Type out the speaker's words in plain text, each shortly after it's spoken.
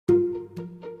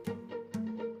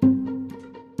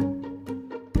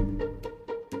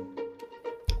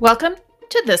Welcome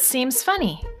to This Seems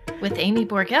Funny with Amy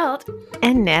Borgelt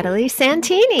and Natalie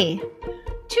Santini.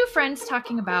 Two friends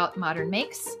talking about modern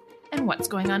makes and what's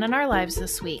going on in our lives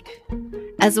this week.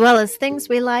 As well as things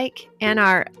we like and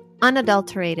our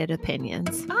unadulterated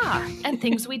opinions. And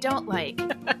things we don't like.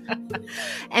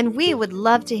 And we would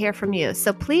love to hear from you.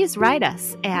 So please write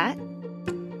us at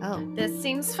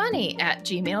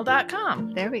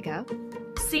thisseemsfunny@gmail.com. There we go.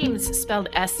 Seems spelled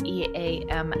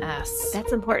S-E-A-M-S.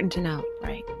 That's important to know.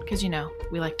 Right, because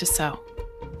we like to sew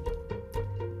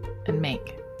and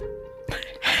make.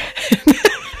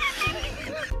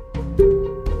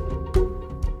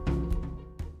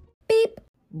 Beep.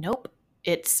 Nope.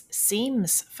 It's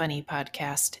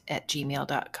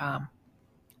seemsfunnypodcast@gmail.com.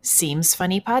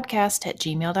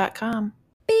 Seemsfunnypodcast@gmail.com.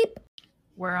 Beep.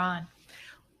 We're on.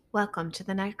 Welcome to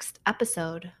the next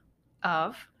episode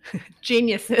Of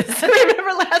Geniuses.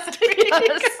 Remember last week?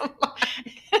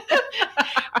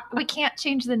 We can't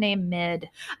change the name mid.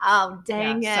 Oh,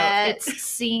 dang it. So it's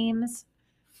Seems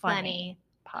Funny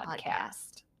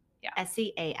Podcast. Yeah.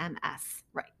 S-E-A-M-S.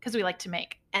 Right. Because we like to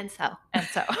make. And so.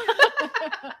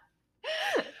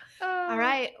 All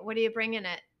right. What are you bringing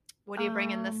this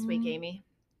week, Amy?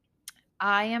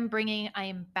 I am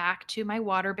back to my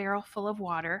water barrel full of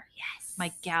water. Yes.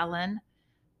 My gallon.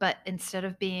 But instead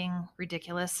of being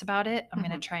ridiculous about it, I'm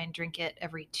going to try and drink it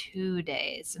every 2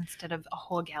 days instead of a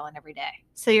whole gallon every day.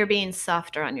 So you're being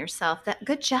softer on yourself.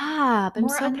 Good job. I'm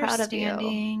so proud of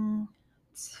you.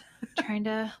 Trying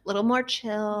to a little more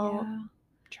chill. Yeah,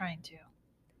 trying to.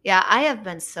 Yeah, I have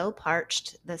been so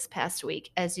parched this past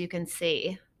week, as you can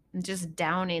see. I'm just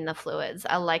downing the fluids.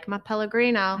 I like my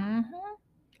Pellegrino. Mm-hmm.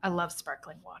 I love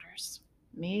sparkling waters.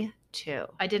 Me too.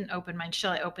 I didn't open mine.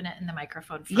 Shall I open it in the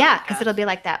microphone? Yeah, because it'll be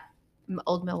like that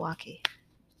old Milwaukee.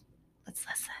 Let's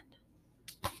listen.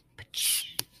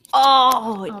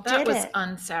 Oh, that was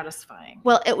unsatisfying.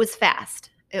 Well, it was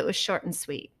fast. It was short and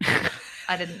sweet.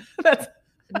 I didn't.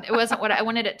 It wasn't what I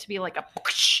wanted it to be, like a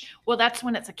whoosh. Well, that's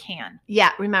when it's a can.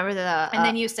 Yeah, remember and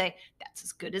then you say, that's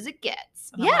as good as it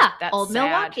gets. And yeah, that's old sad.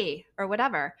 Milwaukee or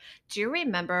whatever. Do you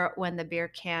remember when the beer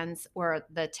cans were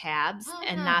the tabs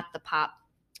and not the pop?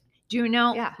 Do you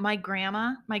know my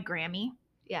Grammy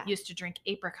yeah. used to drink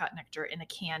apricot nectar in a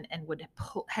can and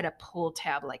had a pull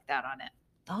tab like that on it.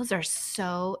 Those are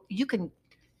so you can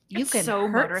so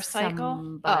hurt motorcycle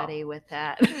somebody with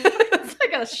that. It's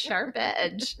like a sharp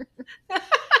edge.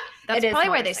 That's probably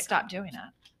why they stopped doing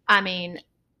it. I mean,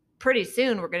 pretty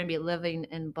soon we're going to be living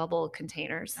in bubble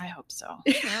containers. I hope so.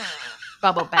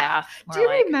 Bubble bath. Do you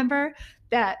remember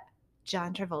that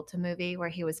John Travolta movie where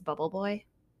he was Bubble Boy?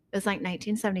 It was like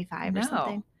 1975 or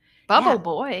something. Bubble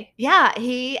Boy? Yeah,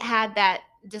 he had that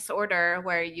disorder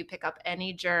where you pick up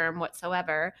any germ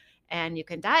whatsoever and you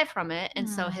can die from it. And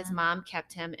so his mom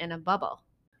kept him in a bubble.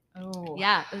 Oh.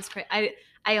 Yeah, it was crazy.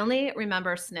 I only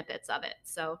remember snippets of it.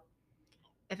 So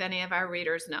if any of our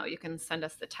readers know, you can send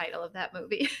us the title of that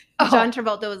movie. Oh. John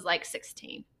Travolta was like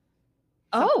 16.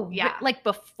 So, yeah. Like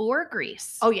before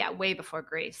Grease. Oh, yeah. Way before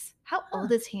Grease. How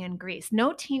old is he in Grease?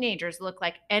 No teenagers look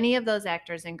like any of those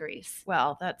actors in Grease.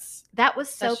 Well, that was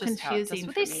so confusing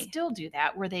but for they me. still do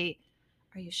that where they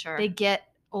 – Are you sure? They get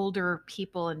older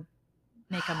people and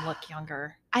make them look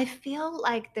younger. I feel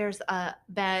like there's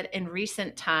been in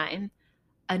recent time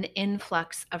an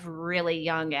influx of really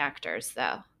young actors,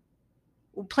 though.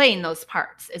 Playing those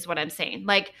parts is what I'm saying.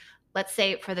 Like, let's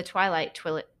say for the Twilight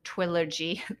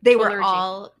trilogy, they were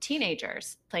all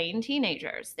teenagers, playing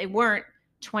teenagers. They weren't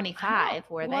 25,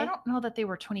 were they? I don't know that they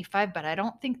were 25, but I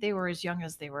don't think they were as young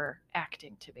as they were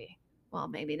acting to be. Well,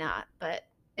 maybe not, but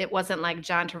it wasn't like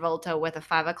John Travolta with a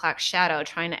 5 o'clock shadow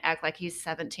trying to act like he's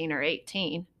 17 or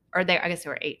 18. Or I guess they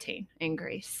were 18 in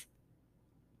Grease.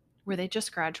 Were they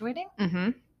just graduating?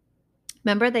 Mm-hmm.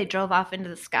 Remember they drove off into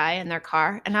the sky in their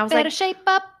car? And I was Better like, shape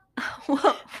up.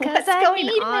 What's going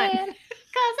on?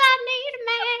 Because I need a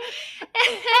man.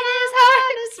 And his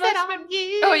heart is set on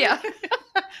you. Oh, yeah.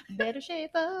 Better shape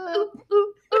up. Ooh,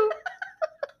 ooh, ooh.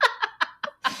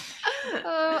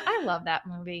 Oh, I love that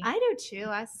movie. I do too.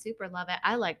 I super love it.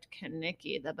 I liked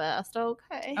Kanicki the best.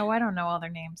 Okay. Oh, I don't know all their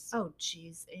names. Oh,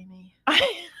 geez, Amy.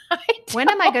 When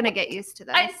am I going to get used to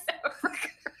this?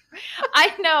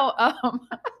 I know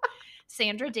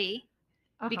Sandra D,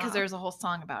 because there's a whole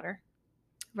song about her.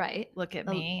 Right. Look at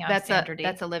me. That's Sandra D.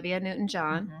 That's Olivia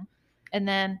Newton-John. Mm-hmm. And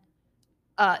then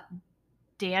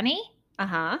Danny.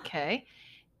 Uh-huh. Okay.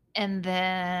 And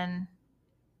then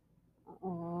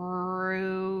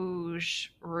Rouge.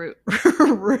 What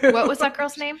was that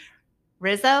girl's name?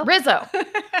 Rizzo.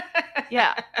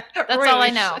 Yeah. That's all I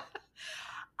know.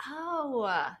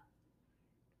 Oh.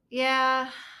 Yeah.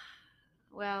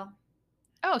 Well,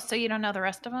 Oh, so you don't know the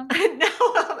rest of them?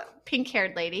 No,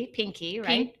 pink-haired lady, Pinky,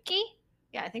 right? Pinky?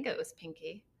 Yeah, I think it was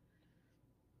Pinky.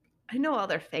 I know all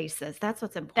their faces. That's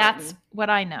what's important. That's what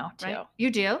I know too. right? You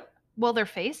do? Well, their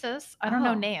faces. I don't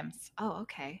know Oh. names. Oh,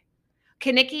 okay.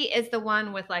 Kaniki is the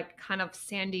one with like kind of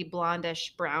sandy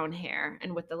blondish brown hair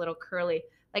and with the little curly,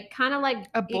 like kind of like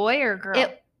A boy or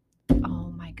girl?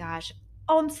 oh my gosh.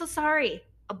 Oh, I'm so sorry.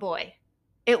 A boy.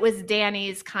 It was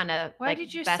Danny's kind of Why like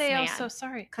did you best say man. I was so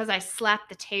sorry? Because I slapped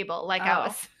the table like I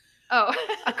was Oh.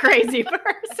 a crazy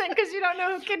person because you don't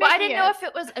know who Kaniki Well, I didn't know is. if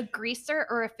it was a greaser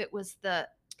or if it was the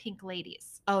pink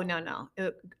ladies. Oh, no.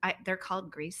 They're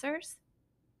called greasers?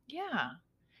 Yeah.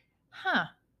 Huh.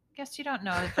 Guess you don't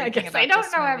know I everything guess about I don't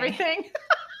this know movie. everything.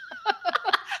 I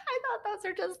thought those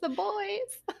are just the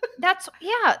boys. That's what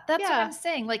Yeah. I'm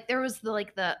saying. Like there was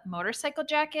the motorcycle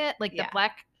jacket, like the Yeah.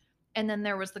 black, and then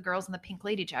there was the girls in the pink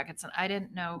lady jackets, and I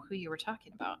didn't know who you were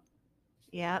talking about.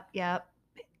 Yep.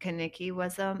 Kaniki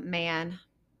was a man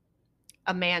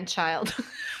child.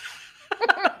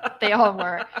 They all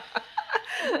were.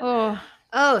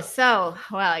 So,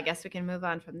 well, I guess we can move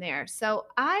on from there. So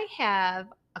I have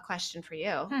a question for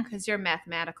you because you're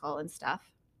mathematical and stuff.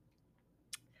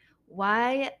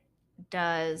 Why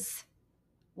is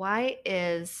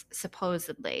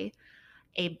supposedly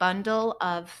a bundle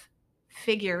of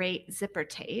figure 8 zipper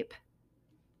tape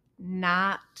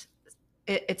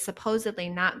it's supposedly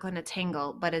not going to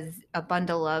tangle, but a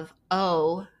bundle of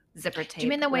O zipper tape. Do you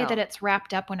mean the way will? that it's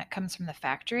wrapped up when it comes from the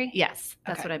factory? Yes,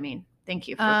 that's Okay. what I mean. Thank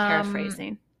you for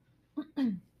paraphrasing.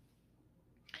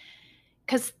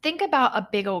 Because think about a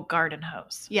big old garden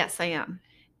hose. Yes, I am.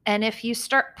 And if you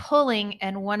start pulling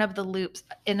and one of the loops,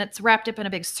 and it's wrapped up in a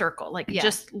big circle, like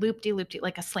just loop-de-loop-de,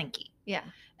 like a slinky. Yeah.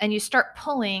 And you start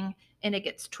pulling and it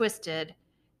gets twisted,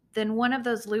 then one of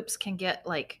those loops can get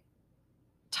like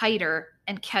tighter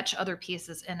and catch other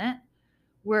pieces in it.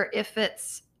 Where if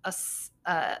it's a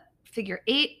figure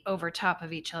 8 over top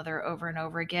of each other over and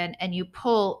over again, and you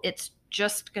pull,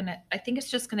 I think it's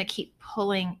just gonna keep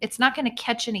pulling. It's not gonna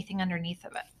catch anything underneath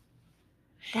of it.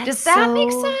 Does that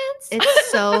make sense?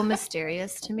 It's so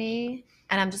mysterious to me,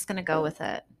 and I'm just gonna go with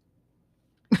it.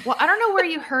 Well, I don't know where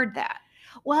you heard that.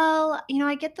 Well,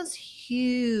 I get those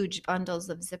huge bundles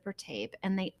of zipper tape,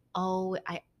 and I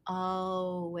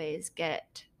always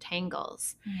get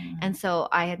tangles. And so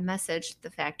I had messaged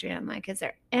the factory, and I'm like, is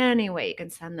there any way you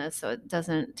can send this so it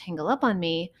doesn't tangle up on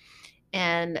me?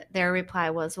 And their reply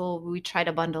was, well, we try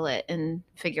to bundle it in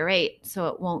figure 8 so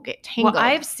it won't get tangled. Well,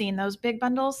 I've seen those big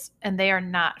bundles, and they are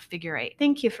not figure 8.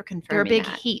 Thank you for confirming. They're a big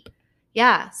heap.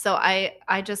 Yeah, so I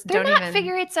just They're don't not even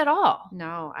figure 8s at all.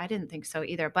 No, I didn't think so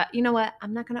either. But you know what?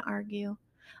 I'm not going to argue.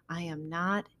 I am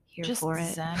not here Just for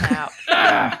it. Zen out.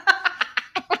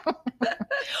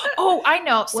 Oh, I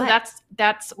know. So What?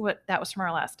 that was from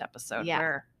our last episode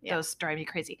where Yeah. those drive me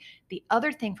crazy. The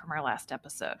other thing from our last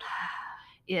episode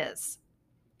is,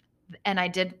 and I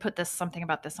did put something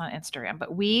about this on Instagram,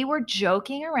 but we were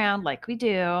joking around like we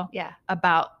do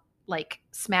about like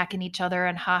smacking each other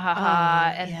and ha ha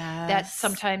ha. And that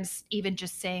sometimes even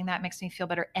just saying that makes me feel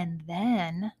better. And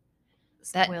then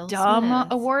that Will dumb Smith.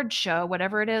 award show,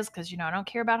 whatever it is, because I don't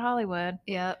care about Hollywood.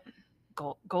 Yep.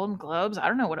 Golden Globes. I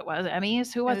don't know what it was.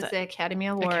 Emmys. Who was it? It was the Academy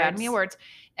Awards. Academy Awards.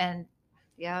 And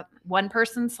one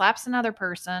person slaps another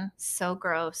person. So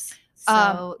gross.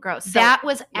 So gross. So, that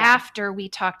was after we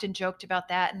talked and joked about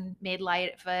that and made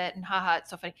light of it and haha, it's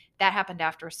so funny. That happened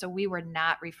after. So we were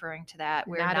not referring to that.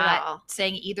 We're not at all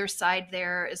saying either side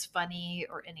there is funny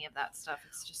or any of that stuff.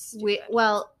 It's just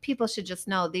stupid. People should just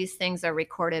know these things are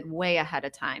recorded way ahead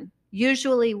of time.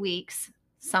 Usually weeks,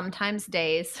 sometimes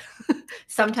days,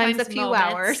 sometimes a few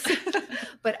hours,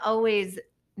 but always,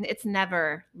 it's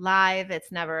never live.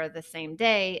 It's never the same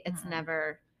day. It's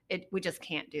never, we just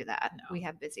can't do that. No. We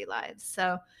have busy lives.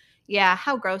 So yeah,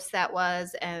 how gross that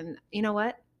was. And you know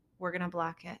what? We're going to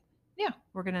block it. Yeah.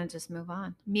 We're going to just move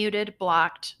on. Muted,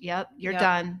 blocked. Yep. You're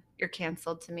done. You're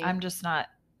canceled to me. I'm just not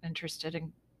interested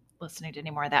in listening to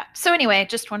any more of that. So anyway,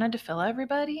 just wanted to fill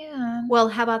everybody in. Well,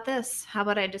 how about this? How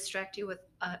about I distract you with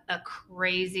a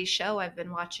crazy show I've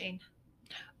been watching?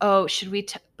 Oh, should we,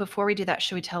 before we do that,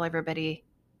 should we tell everybody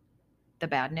the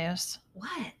bad news?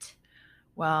 What?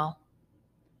 Well,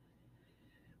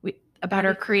 about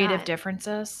our creative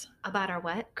differences. About our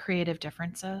what? Creative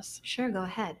differences. Sure, go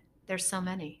ahead. There's so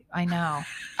many. I know.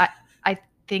 I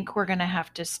think we're going to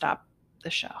have to stop the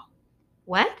show.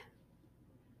 What?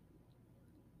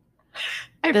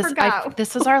 I forgot.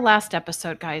 This is our last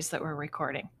episode, guys, that we're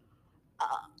recording.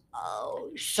 Oh,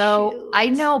 so shoot. I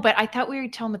know, but I thought we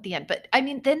would tell them at the end. But I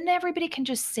mean, then everybody can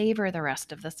just savor the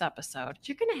rest of this episode.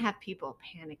 You're going to have people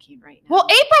panicking right now. Well,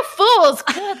 April Fools.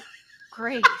 Good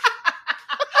grief.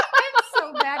 I'm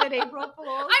so bad at April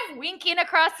Fools. I'm winking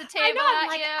across the table I'm at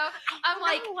like, you.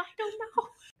 I don't know.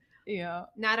 Yeah.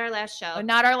 Not our last show. Oh,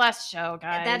 not our last show,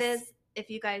 guys. That is, if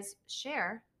you guys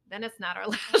share, then it's not our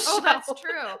last show. Oh, that's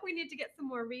true. We need to get some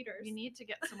more readers. We need to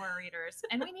get some more readers.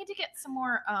 And we need to get some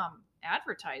more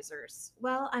advertisers.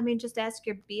 Well, I mean, just ask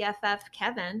your BFF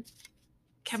Kevin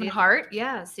Hart?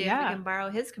 Yeah, see if we can borrow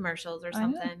his commercials or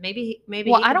something. Maybe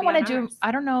well, I don't want to do,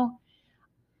 I don't know.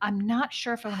 I'm not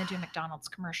sure if I want to do a McDonald's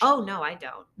commercial. Oh, no, I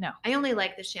don't. No. I only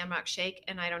like the Shamrock Shake,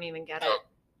 and I don't even get it.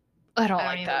 I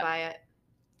don't even buy it.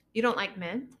 You don't like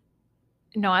mint?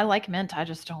 No, I like mint. I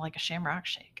just don't like a Shamrock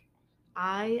Shake.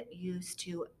 I used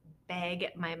to beg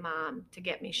my mom to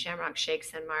get me Shamrock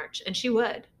Shakes in March, and she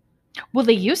would. Well,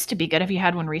 they used to be good. Have you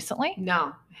had one recently?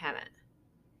 No, I haven't.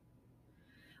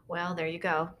 Well, there you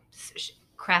go.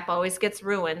 Crap always gets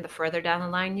ruined the further down the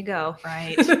line you go.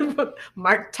 Right.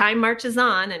 Time marches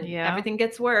on and everything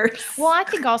gets worse. Well, I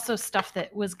think also stuff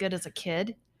that was good as a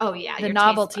kid. Oh, yeah. The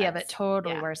novelty of it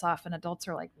totally wears off, and adults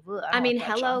are like, I mean,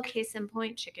 hello, case in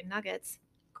point, chicken nuggets.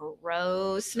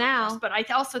 Gross now. But I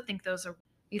also think those are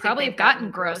probably have gotten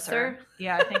grosser.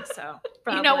 Yeah, I think so.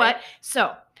 You know what?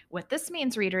 So what this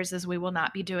means, readers, is we will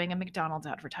not be doing a McDonald's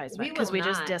advertisement because we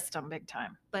just dissed them big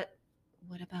time. But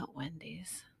what about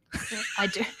Wendy's? I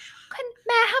do.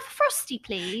 May I have a Frosty,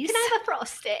 please? Can I have a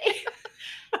Frosty?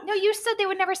 No, you said they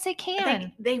would never say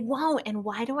can. They won't. And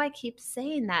why do I keep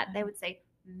saying that? They would say,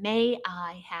 may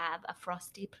I have a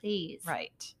Frosty, please?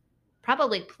 Right.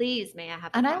 Probably, please, may I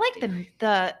have a And Frosty? I like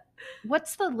the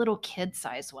what's the little kid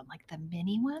size one? Like the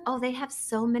mini one? Oh, they have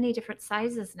so many different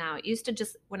sizes now. It used to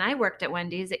just, when I worked at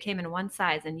Wendy's, it came in one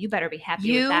size, and you better be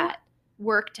happy with that.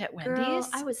 Worked at Wendy's? Girl,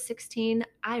 I was 16.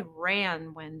 I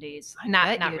ran Wendy's.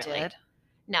 Not you really. Did.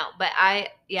 No, but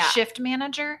Shift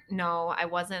manager? No, I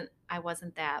wasn't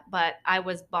that, but I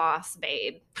was boss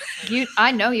babe.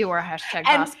 I know you were a hashtag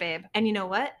boss babe. And you know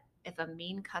what? If a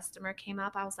mean customer came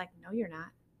up, I was like, no, you're not.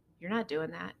 You're not doing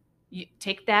that. You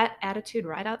take that attitude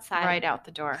right outside. Right out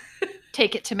the door.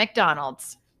 Take it to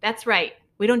McDonald's. That's right.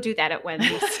 We don't do that at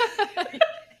Wendy's.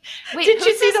 Wait, did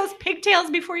you see those pigtails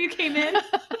before you came in?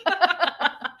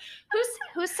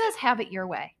 Who says have it your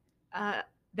way?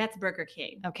 That's Burger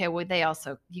King. Okay, well,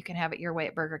 you can have it your way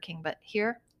at Burger King, but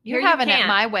you're having it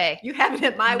my way. You having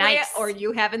it my way, or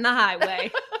you having the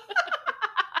highway?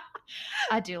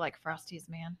 I do like Frosties,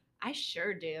 man. I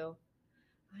sure do.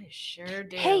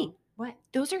 Hey, what?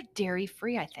 Those are dairy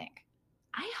free, I think.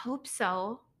 I hope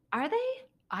so. Are they?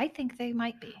 I think they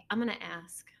might be. I'm going to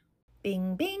ask.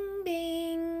 Bing, bing,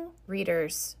 bing.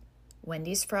 Readers,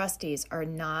 Wendy's Frosties are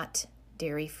not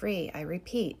dairy free. I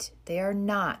repeat, they are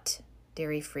not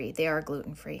dairy free. They are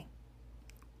gluten free.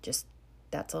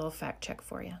 That's a little fact check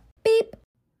for you. Beep.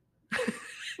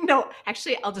 No,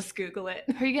 actually, I'll just Google it.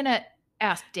 Who are you going to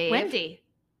ask, Dave?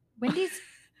 Wendy's?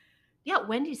 Yeah,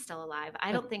 Wendy's still alive.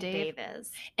 I don't think Dave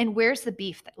is. And where's the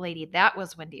beef, lady? That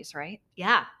was Wendy's, right?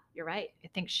 Yeah, you're right. I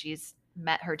think she's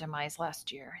met her demise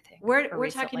last year, I think. We're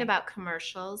talking about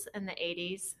commercials in the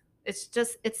 80s. It's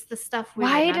the stuff we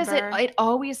remember. Does it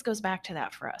always goes back to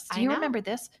that for us. Do you remember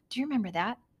this? Do you remember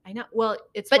that? I know. Well,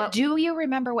 do you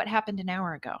remember what happened an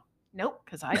hour ago? Nope.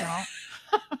 Because I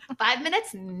don't. 5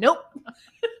 minutes? Nope.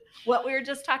 What we were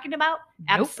just talking about?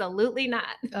 Nope. Absolutely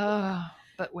not.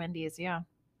 But Wendy's, yeah.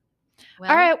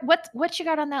 Well, all right, what you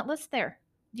got on that list there?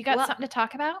 You got something to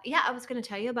talk about? Yeah, I was going to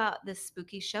tell you about this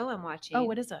spooky show I'm watching. Oh,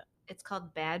 what is it? It's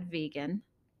called Bad Vegan.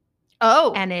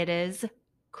 Oh. And it is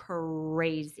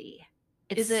crazy.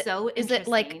 It's so interesting. Is it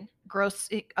like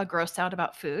a gross out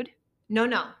about food?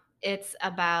 No. It's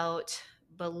about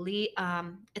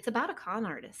it's about a con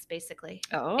artist, basically.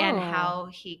 Oh. And how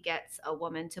he gets a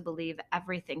woman to believe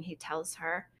everything he tells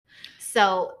her.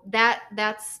 So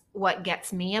that's what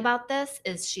gets me about this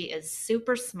is she is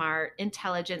super smart,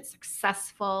 intelligent,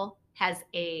 successful, has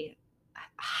a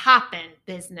hopping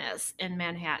business in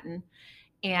Manhattan,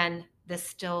 and this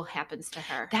still happens to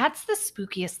her. That's the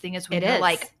spookiest thing is when you're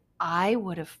like, I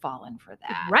would have fallen for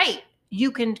that. Right.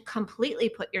 You can completely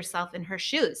put yourself in her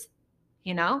shoes,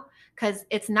 because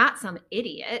it's not some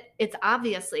idiot. It's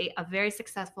obviously a very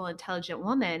successful, intelligent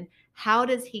woman. How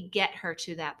does he get her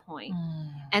to that point?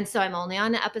 And so I'm only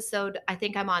on episode, I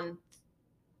think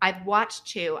I've watched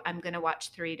 2. I'm going to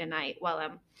watch 3 tonight while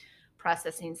I'm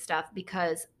processing stuff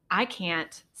because I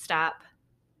can't stop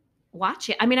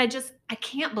watching. I mean, I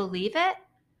can't believe it,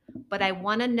 but I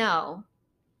want to know,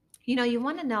 you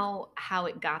want to know how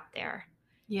it got there.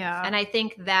 Yeah. And I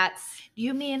think that's...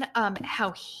 You mean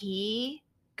how he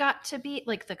got to be,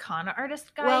 like the con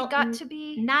artist guy Well, got to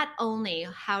be. not only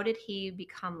how did he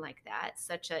become like that,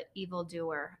 such a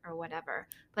evildoer or whatever,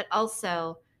 but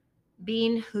also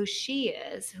being who she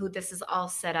is, who this is all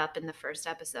set up in the first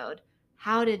episode.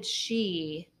 How did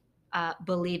she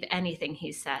believe anything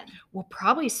he said? Well,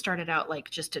 probably started out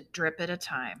like just a drip at a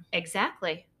time.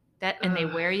 Exactly. That, and they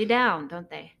Ugh. wear you down,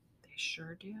 don't they? They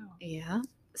sure do. Yeah.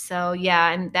 So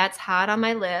yeah, and that's hot on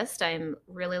my list. I'm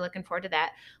really looking forward to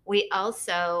that. We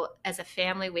also, as a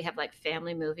family, we have like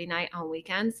family movie night on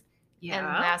weekends. Yeah. And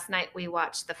last night we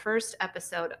watched the first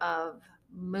episode of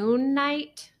Moon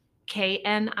Knight,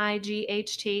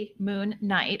 Knight. Moon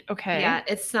Knight. Okay. Yeah,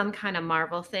 it's some kind of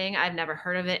Marvel thing. I've never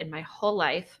heard of it in my whole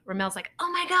life. Ramel's like,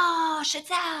 oh my gosh,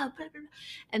 it's out.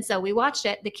 And so we watched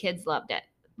it. The kids loved it.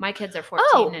 My kids are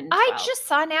 14 and 12. I just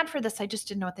saw an ad for this. I just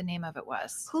didn't know what the name of it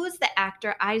was. Who's the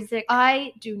actor? Isaac.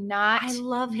 I do not. I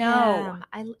love know.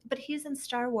 him. But he's in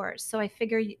Star Wars, so I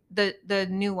figure the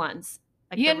new ones.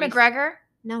 Like Ian McGregor?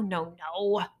 No.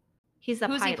 He's a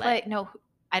Who's pilot. he play? No.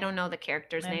 I don't know the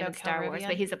character's name in Star Wars,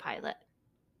 but he's a pilot.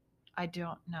 I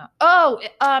don't know. Oh,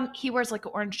 he wears like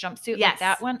an orange jumpsuit, yes. like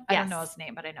that one. I yes. don't know his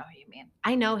name, but I know who you mean.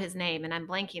 I know his name, and I'm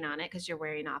blanking on it because you're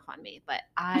wearing off on me. But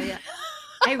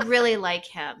I really like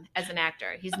him as an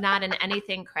actor. He's not in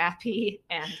anything crappy,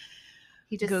 and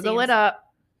he just Google it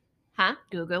up. Huh?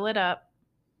 Google it up.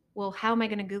 Well, how am I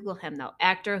going to Google him though?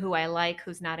 Actor who I like,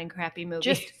 who's not in crappy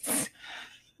movies.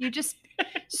 You just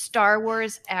Star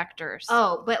Wars actors.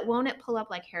 Oh, but won't it pull up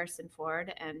like Harrison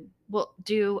Ford and we'll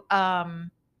do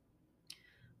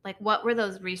like what were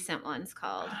those recent ones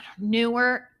called?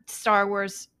 Newer Star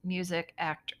Wars movie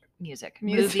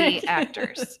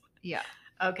actors. Yeah.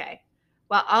 Okay.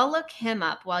 Well, I'll look him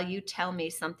up while you tell me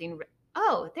something.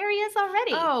 Oh, there he is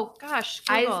already. Oh gosh,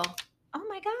 Google. Oh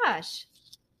my gosh.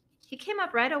 He came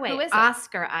up right away. Who is it?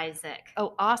 Oscar Isaac.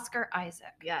 Oh, Oscar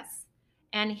Isaac. Yes.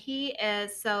 And he's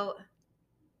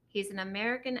an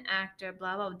American actor,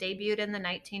 blah, blah, debuted in the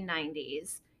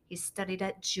 1990s. He studied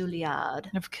at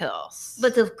Juilliard. Of course.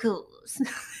 But of course.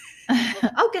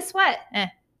 Oh, guess what?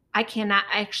 I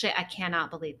cannot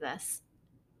believe this.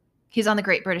 He's on the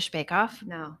Great British Bake Off?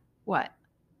 No. What?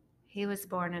 He was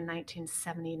born in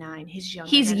 1979. He's younger.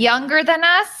 He's younger than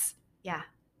us? Yeah.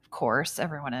 Of course,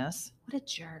 everyone is. What a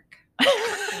jerk.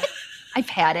 I've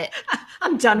had it.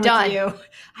 I'm done with you.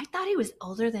 I thought he was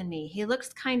older than me. He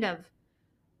looks kind of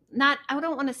I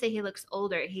don't want to say he looks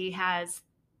older. He has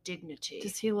dignity.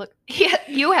 Does he look?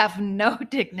 You have no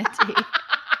dignity.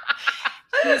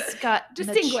 He's got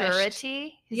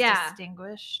maturity. He's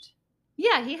distinguished.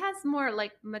 Yeah, he has more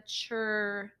like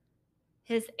mature.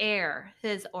 His air,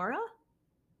 his aura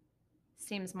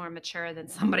seems more mature than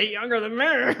somebody younger than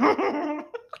me.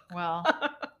 Well,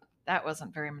 that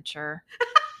wasn't very mature.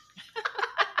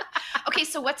 Okay,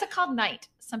 so what's it called? Night.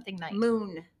 Something Night.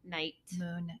 Moon Knight.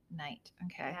 Moon Knight.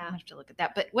 Okay, Yeah. I'm gonna have to look at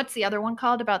that. But what's the other one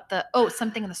called about the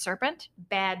something in the serpent?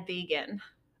 Bad Vegan.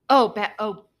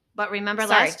 But remember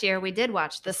last year we did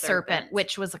watch the serpent,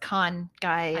 which was a con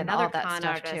guy and another all that con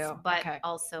stuff artist, too. but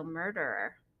also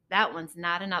murderer. That one's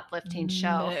not an uplifting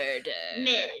show. Murder.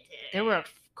 There were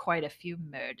quite a few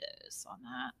murders on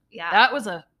that. Yeah, that was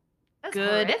a That's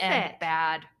good horrific. and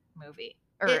bad movie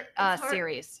or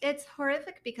series. It's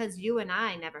horrific because you and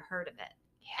I never heard of it.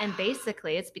 Yeah. And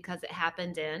basically it's because it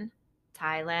happened in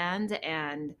Thailand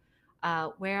and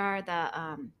where are the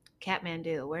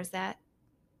Kathmandu? Where's that?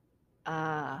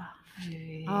 Oh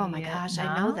my gosh,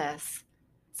 I know this.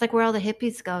 It's like where all the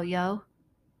hippies go, yo.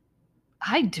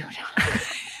 I do not.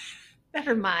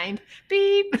 Never mind.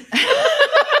 Beep.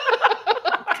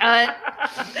 Cut.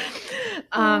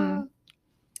 All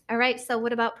right, so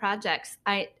what about projects?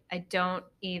 I don't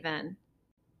even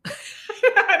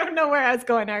I don't know where I was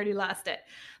going. I already lost it.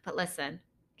 But listen,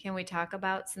 can we talk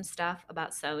about some stuff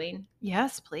about sewing?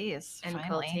 Yes, please. And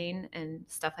finally. quilting and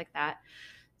stuff like that.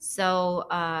 So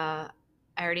I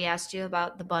already asked you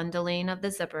about the bundling of the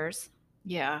zippers.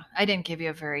 Yeah, I didn't give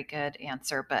you a very good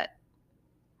answer, but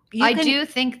I do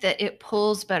think that it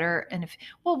pulls better. And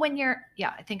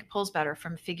I think it pulls better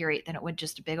from figure eight than it would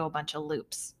just a big old bunch of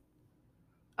loops.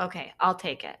 Okay, I'll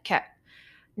take it. Okay.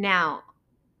 Now,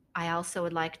 I also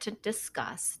would like to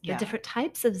discuss the different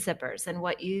types of zippers and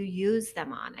what you use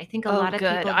them on. I think a lot of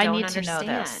people don't understand. To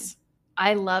know this.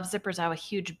 I love zippers. I have a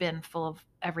huge bin full of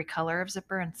every color of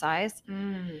zipper and size.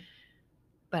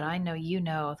 But I know you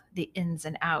know the ins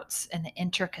and outs and the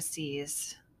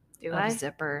intricacies of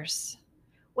zippers.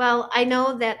 Well, I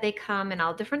know that they come in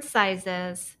all different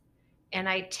sizes, and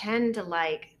I tend to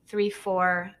like 3,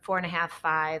 4, 4.5,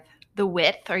 5. The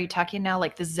width? Are you talking now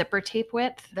like the zipper tape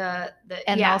width?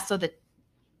 Also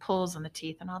pulls on the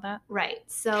teeth and all that. Right.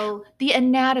 So The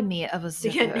anatomy of a the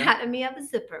zipper. anatomy of a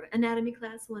zipper, anatomy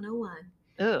class 101.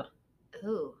 Ooh.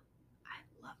 Ooh, I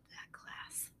love that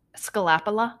class.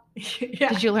 Scalapela. Yeah,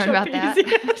 Did you learn about that?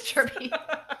 Sharpie.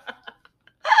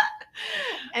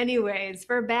 Anyways,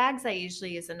 for bags, I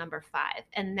usually use a number 5,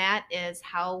 and that is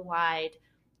how wide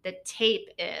the tape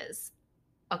is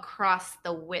across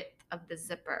the width of the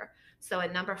zipper. So a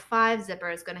number 5 zipper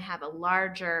is going to have a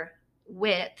larger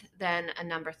width than a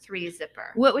number 3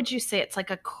 zipper. What would you say? It's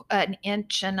like an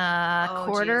inch and a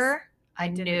quarter? Geez. I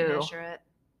didn't measure it.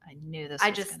 I knew this I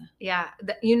was just, gonna... yeah,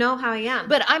 you know how I am.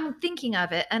 But I'm thinking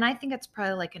of it, and I think it's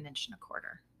probably like an inch and a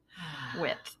quarter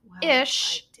width.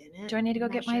 Ish. Do I need to go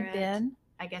get my bin?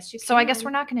 I guess you can. So I guess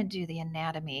we're not going to do the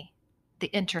anatomy, the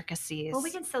intricacies. Well,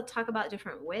 we can still talk about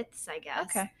different widths, I guess.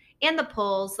 Okay. And the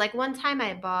pulls. Like one time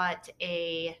I bought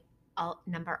a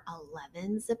number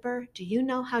 11 zipper. Do you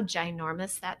know how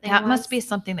ginormous that thing was? That must be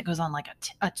something that goes on like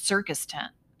a circus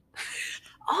tent.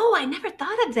 Oh, I never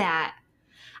thought of that.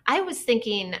 I was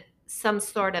thinking some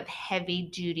sort of heavy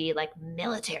duty like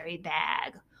military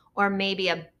bag, or maybe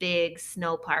a big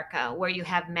snow parka where you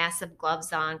have massive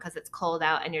gloves on because it's cold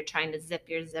out and you're trying to zip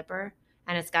your zipper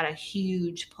and it's got a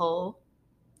huge pull.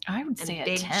 I would say and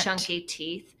big a tent. chunky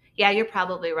teeth. Yeah, you're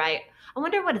probably right. I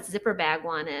wonder what a zipper bag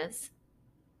one is.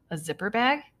 A zipper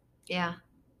bag? Yeah,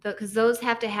 because those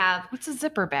have to have What's a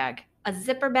zipper bag? a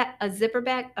zipper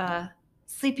bag,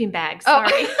 sleeping bag.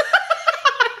 Sorry.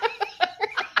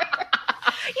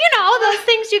 You know those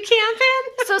things you camp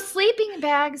in. So sleeping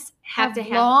bags have to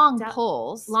have long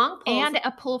pulls, and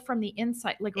a pull from the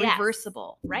inside, like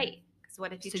reversible. Right. Because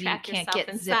what if you so trap you can't yourself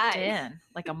get inside? zipped in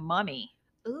like a mummy?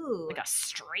 Ooh. Like a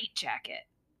straight jacket.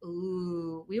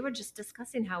 Ooh. We were just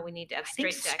discussing how we need to have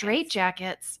Straight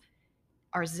jackets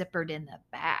are zippered in the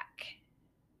back.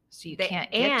 So you can't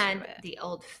get and to it. The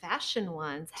old-fashioned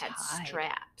ones had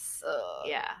straps. Ugh.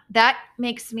 Yeah. That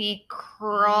makes me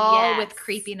crawl with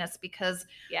creepiness because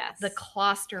the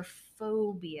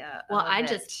claustrophobia. Well, I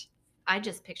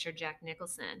just pictured Jack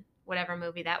Nicholson, whatever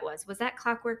movie that was. Was that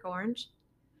Clockwork Orange?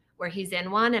 Where he's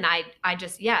in one and I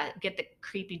just get the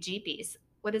creepy jeebies.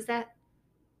 What is that?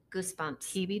 Goosebumps.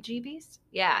 Heebie-jeebies?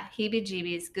 Yeah,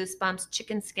 heebie-jeebies, goosebumps,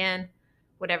 chicken skin,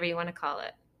 whatever you want to call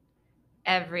it.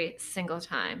 Every single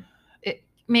time. It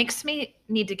makes me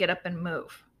need to get up and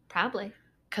move. Probably.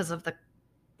 Because of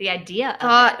the idea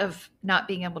thought of not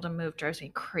being able to move drives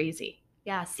me crazy.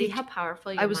 Yeah, see how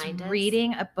powerful your mind is? I was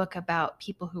reading a book about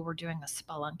people who were doing the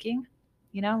spelunking,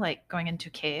 like going into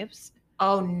caves.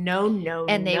 Oh, no.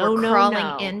 And they were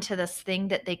crawling into this thing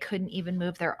that they couldn't even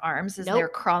move their arms as they're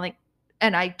crawling.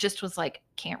 And I just was like,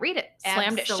 can't read it.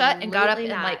 Slammed it shut and got up and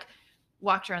like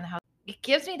walked around the house. It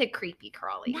gives me the creepy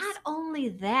crawlies. Not only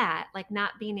that, like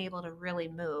not being able to really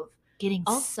move. Getting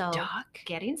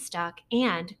stuck.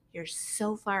 And you're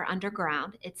so far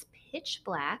underground. It's pitch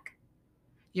black.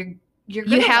 You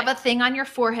have a thing on your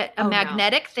forehead, a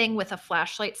magnetic thing with a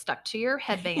flashlight stuck to your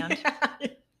headband.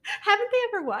 Haven't they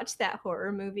ever watched that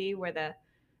horror movie where the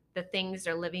things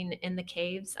are living in the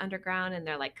caves underground and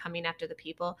they're like coming after the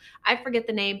people? I forget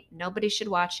the name. Nobody should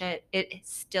watch it. It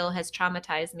still has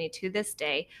traumatized me to this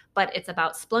day, but it's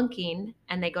about splunking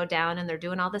and they go down and they're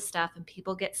doing all this stuff and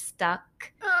people get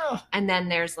stuck. Oh. And then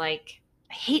there's like,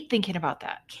 I hate thinking about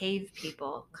that. Cave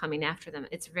people coming after them.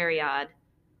 It's very odd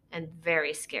and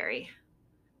very scary.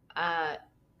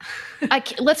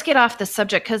 Let's get off the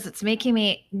subject because it's making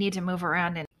me need to move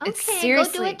around and it's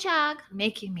seriously go do a jog.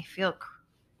 Making me feel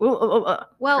well,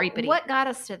 creepity. What got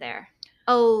us to there?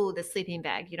 Oh, the sleeping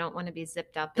bag. You don't want to be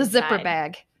zipped up the inside. Zipper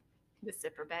bag. The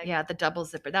zipper bag. Yeah, the double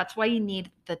zipper. That's why you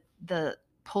need the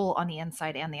pull on the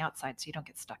inside and the outside so you don't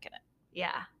get stuck in it.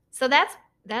 Yeah. So that's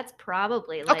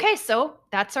probably like... Okay, so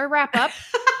that's our wrap up.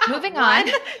 Moving on.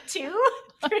 1, 2,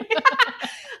 3.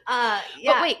 Yeah.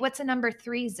 But wait, what's a number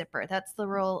 3 zipper? That's the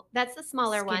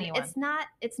smaller one. one.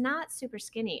 It's not super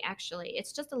skinny actually.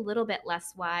 It's just a little bit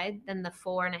less wide than the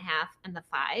 4.5 and the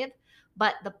 5,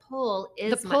 but the pull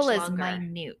is much longer.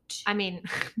 Minute. I mean,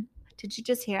 did you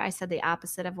just hear I said the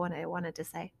opposite of what I wanted to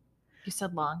say? You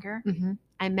said longer? Mm-hmm.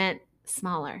 I meant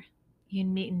smaller. You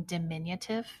mean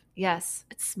diminutive? Yes,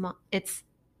 it's small. It's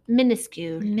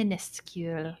minuscule.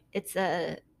 It's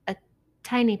a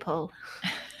tiny pull.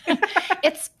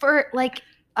 It's for like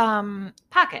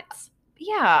pockets.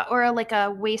 Yeah, or like a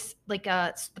waist, like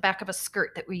the back of a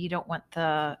skirt that where you don't want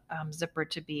the zipper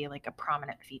to be like a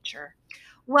prominent feature.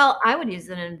 Well, I would use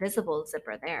an invisible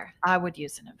zipper there. I would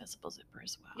use an invisible zipper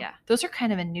as well. Yeah. Those are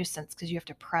kind of a nuisance because you have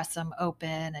to press them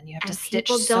open and you have to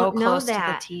stitch so close to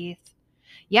the teeth.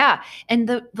 Yeah, and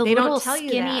the little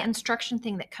skinny instruction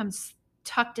thing that comes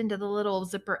tucked into the little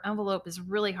zipper envelope is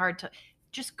really hard to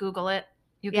just Google it.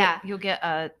 Yeah. You'll get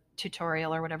a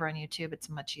tutorial or whatever on YouTube. It's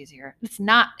much easier. It's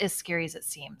not as scary as it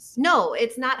seems. No,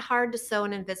 it's not hard to sew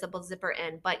an invisible zipper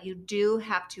in, but you do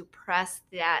have to press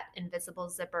that invisible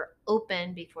zipper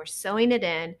open before sewing it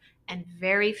in. And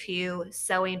very few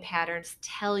sewing patterns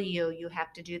tell you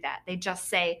have to do that. They just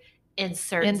say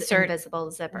insert invisible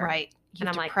zipper. Right. You And have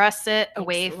I'm to like, press it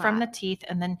away "Thanks a from the lot." teeth,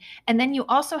 and then you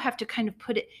also have to kind of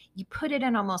put it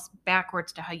in almost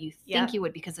backwards to how you think Yep. you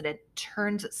would, because it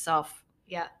turns itself.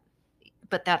 Yeah.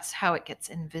 But that's how it gets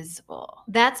invisible.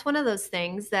 That's one of those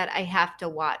things that I have to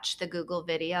watch the Google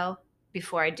video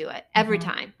before I do it every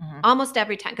time, almost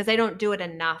every time, because I don't do it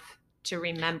enough to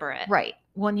remember it. Right.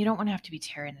 Well, and you don't want to have to be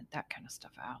tearing that kind of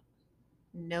stuff out.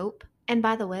 Nope. And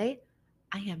by the way,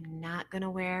 I am not going to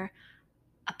wear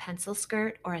a pencil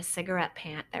skirt or a cigarette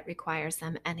pant that requires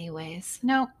them anyways.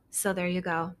 No. So there you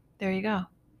go. There you go.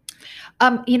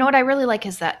 You know what I really like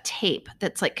is that tape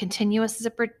that's like continuous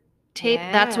zipper tape.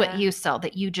 Yeah. That's what you sell,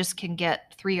 that you just can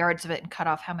get 3 yards of it and cut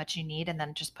off how much you need, and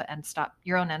then just put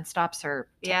your own end stops or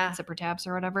zipper tabs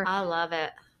or whatever. I love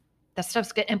it. That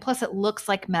stuff's good. And plus it looks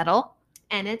like metal.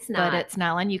 And it's not. But it's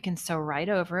nylon. You can sew right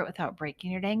over it without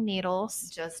breaking your dang needles.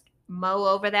 Just mow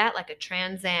over that like a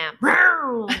Trans Am.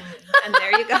 And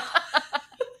there you go.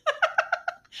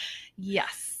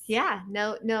 Yes. Yeah.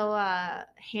 No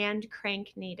hand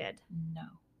crank needed. No.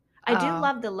 I do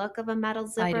love the look of a metal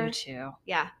zipper. I do too.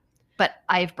 Yeah. But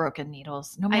I've broken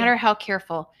needles. No matter how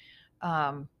careful.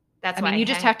 That's why you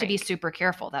just have to be super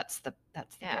careful. That's the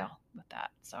deal with that.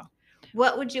 So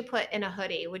what would you put in a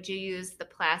hoodie? Would you use the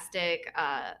plastic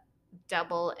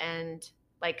double end,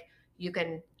 like you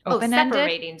can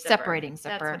open-ended? Separating zipper.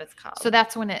 That's what it's called. So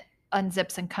that's when it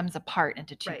unzips and comes apart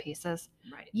into two pieces.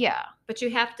 Right. Yeah. But you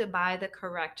have to buy the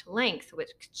correct length, which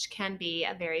can be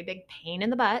a very big pain in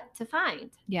the butt to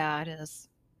find. Yeah, it is.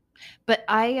 But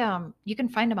you can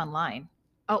find them online.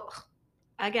 Oh,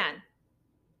 again,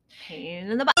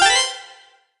 pain in the butt.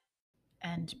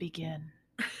 And begin.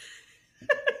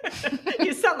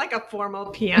 You sound like a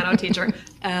formal piano teacher.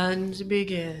 And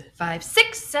begin. 5,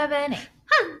 6, 7, 8.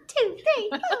 1, 2,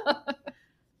 3,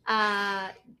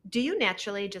 4. Do you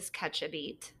naturally just catch a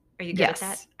beat? Are you good at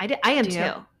that? I am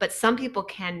too. But some people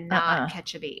cannot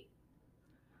catch a beat.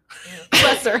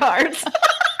 Bless their hearts.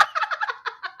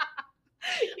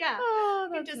 Yeah. Oh,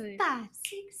 that's just funny. 5,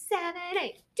 6, 7,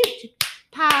 8.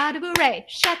 Pas de bourrée.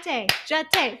 Chate.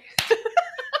 Jate.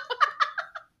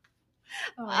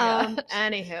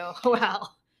 Anywho,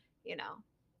 well, you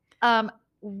know.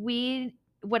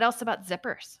 What else about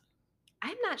zippers?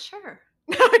 I'm not sure.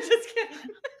 No, I'm just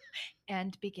kidding.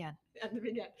 And begin.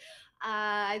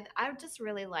 I just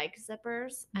really like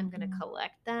zippers. I'm going to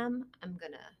collect them. I'm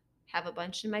going to have a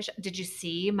bunch in my shop. Did you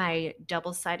see my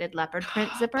double-sided leopard print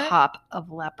zipper? Pop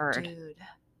of leopard. Dude,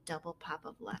 double pop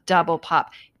of leopard. Double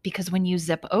pop. Because when you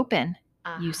zip open,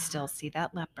 you still see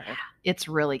that leopard. Yeah. It's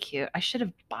really cute. I should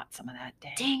have bought some of that.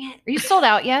 Dang it. Are you sold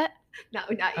out yet? No,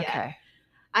 not yet. Okay.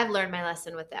 I've learned my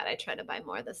lesson with that. I try to buy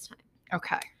more this time.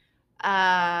 Okay.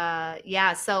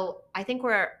 Yeah. So I think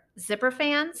we're zipper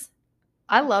fans.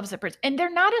 I love zippers. And they're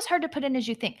not as hard to put in as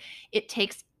you think. It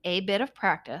takes a bit of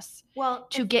practice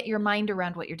to get your mind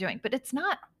around what you're doing. But it's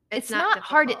not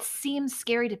hard. It seems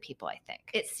scary to people, I think.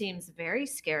 It seems very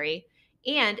scary.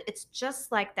 And it's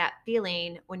just like that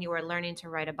feeling when you were learning to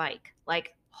ride a bike.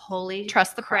 Like, holy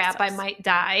trust the crap, process. I might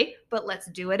die, but let's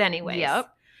do it anyways. Yep.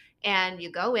 And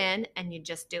you go in and you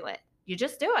just do it. You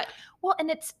just do it. Well,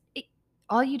 and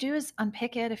all you do is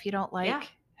unpick it if you don't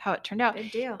like how it turned out.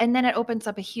 Good deal. And then it opens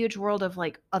up a huge world of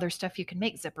like other stuff you can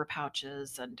make, zipper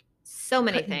pouches and so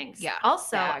many things. Yeah.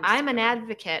 Also, I'm an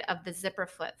advocate of the zipper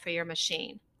foot for your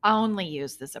machine. I only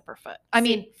use the zipper foot. I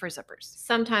mean, for zippers.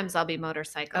 Sometimes I'll be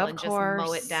motorcycle and just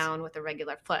mow it down with a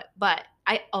regular foot, but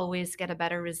I always get a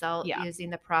better result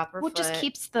using the proper foot. Well, it just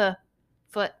keeps the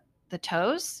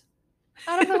toes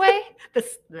out of the way. The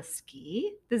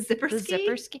zipper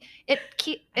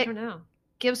ski. I don't know.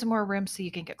 Gives more room so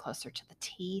you can get closer to the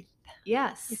teeth.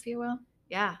 Yes, if you will.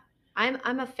 Yeah,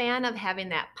 I'm a fan of having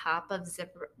that pop of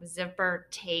zipper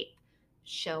tape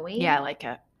showing. Yeah, I like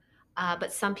it.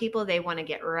 But some people, they want to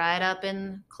get right up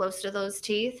in close to those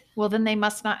teeth. Well, then they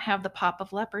must not have the pop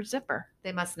of leopard zipper.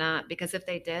 They must not, because if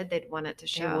they did, they'd want it to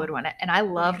show. They would want it. And I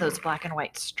love those black and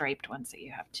white striped ones that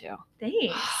you have too.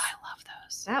 Thanks. Oh, I love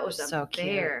those. That was so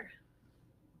bear.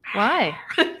 Cute. Why?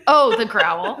 Oh, the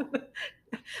growl.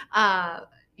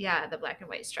 Yeah, the black and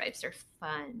white stripes are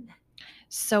fun.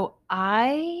 So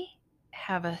I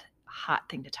have a hot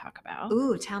thing to talk about.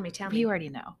 Ooh, tell me. You already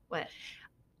know. What?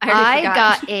 I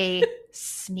got a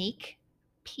sneak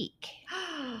peek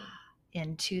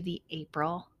into the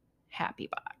April Happy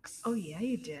Box. Oh, yeah,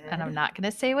 you did. And I'm not going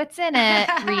to say what's in it,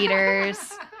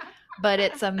 readers, but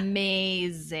it's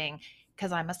amazing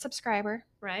because I'm a subscriber.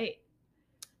 Right.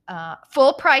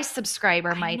 Full price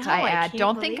subscriber, might I add. can't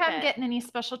Don't think believe I'm it. getting any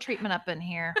special treatment up in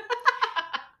here.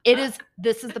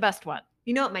 This is the best one.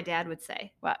 You know what my dad would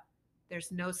say? What?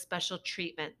 There's no special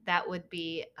treatment. That would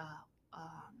be,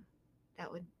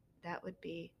 that would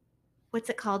be, what's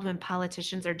it called when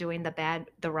politicians are doing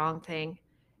the wrong thing?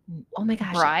 Oh my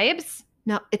gosh. Bribes?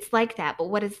 No, it's like that. But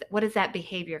what is that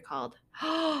behavior called?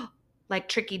 Like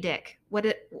Tricky Dick.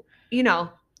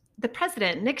 The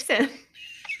president, Nixon.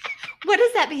 What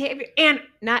is that behavior? And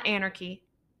not anarchy.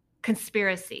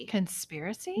 Conspiracy.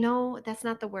 Conspiracy? No, that's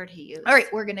not the word he used. All right,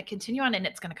 we're going to continue on, and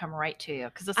it's going to come right to you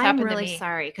because this I'm happened really to me.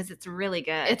 sorry because it's really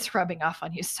good. It's rubbing off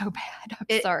on you so bad.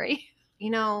 I'm sorry.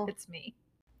 It's me.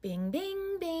 Bing,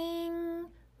 bing, bing.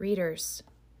 Readers,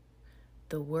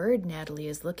 the word Natalie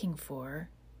is looking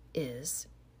for is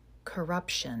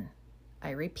corruption. I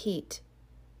repeat,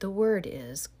 the word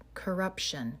is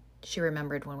corruption. She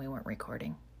remembered when we weren't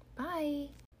recording. Bye.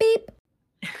 Beep.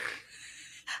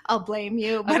 I'll blame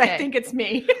you, but I Okay. think it's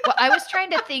me. Well, I was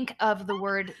trying to think of the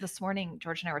word this morning.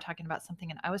 George and I were talking about something,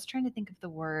 and I was trying to think of the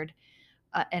word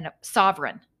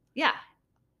sovereign. Yeah.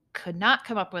 Could not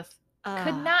come up with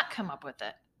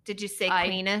it. Did you say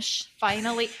queenish?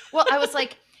 Finally. Well, I was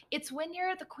like, it's when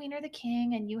you're the queen or the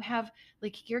king and you have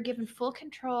you're given full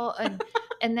control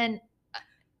and then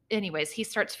anyways, he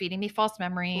starts feeding me false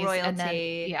memories. Royalty. And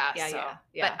then, yeah.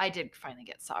 But I did finally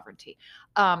get sovereignty.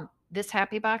 This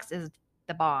Happy Box is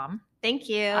the bomb. Thank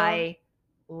you. I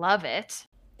love it.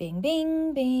 Bing,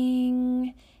 bing,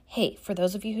 bing. Hey, for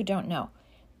those of you who don't know,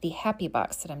 the Happy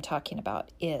Box that I'm talking about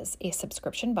is a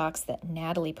subscription box that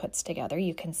Natalie puts together.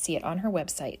 You can see it on her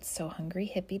website,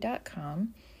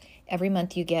 sohungryhippie.com. Every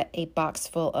month you get a box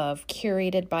full of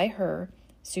curated by her,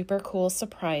 super cool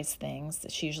surprise things.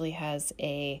 She usually has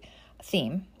a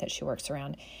theme that she works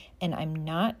around. And I'm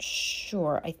not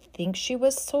sure. I think she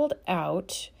was sold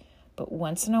out, but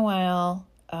once in a while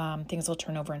things will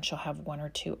turn over and she'll have one or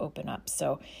two open up.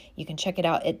 So you can check it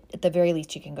out. At the very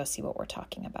least, you can go see what we're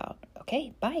talking about.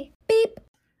 Okay, bye. Beep.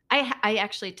 I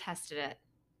actually tested it.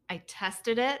 I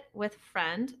tested it with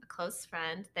a close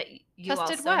friend that you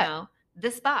Tested also what? know.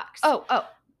 This box. Oh.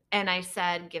 And I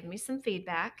said, give me some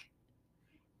feedback.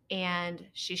 And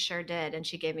she sure did. And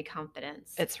she gave me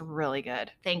confidence. It's really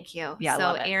good. Thank you. Yeah, so I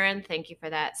love it. Erin, thank you for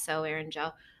that. So Erin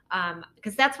Joe.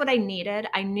 Because that's what I needed.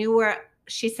 I knew where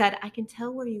she said, I can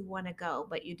tell where you want to go,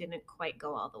 but you didn't quite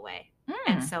go all the way.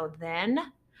 And so then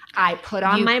I put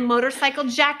on my motorcycle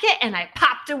jacket and I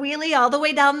popped a wheelie all the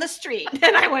way down the street.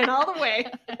 And I went all the way.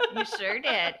 You sure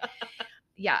did.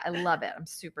 Yeah, I love it. I'm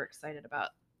super excited about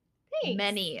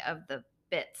many of the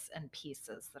bits and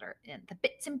pieces that are in the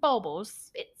bits and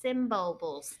bobbles. Bits and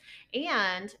bobbles.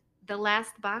 And the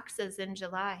last box is in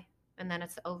July, and then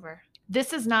it's over.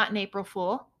 This is not an April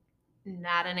Fool.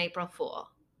 Not an April Fool.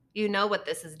 You know what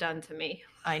this has done to me.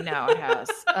 I know it has.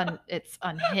 It's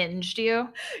unhinged you.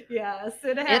 Yes,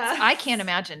 it has. I can't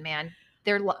imagine, man.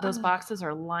 Those boxes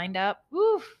are lined up.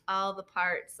 Woo. All the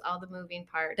parts, all the moving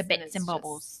parts. The bits and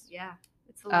bobbles. Yeah,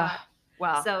 it's a lot.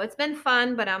 Wow. So it's been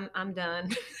fun, but I'm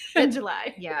done in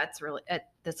July. Yeah, it's really.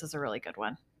 This is a really good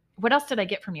one. What else did I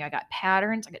get from you? I got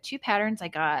patterns. I got 2 patterns. I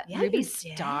got Ruby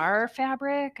Star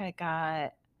fabric. I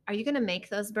got. Are you going to make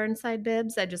those Burnside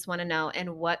bibs? I just want to know.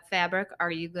 And what fabric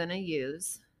are you going to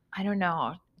use? I don't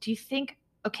know. Do you think?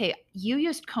 Okay, you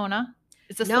used Kona.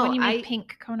 Is this the one you made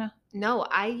pink Kona? No,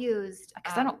 I used.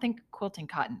 Because I don't think quilting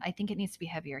cotton. I think it needs to be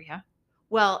heavier. Yeah.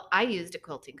 Well, I used a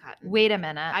quilting cotton. Wait a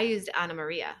minute. I used Anna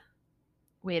Maria.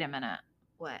 Wait a minute.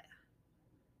 What?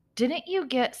 Didn't you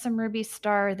get some Ruby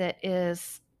Star that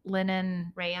is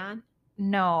linen? Rayon?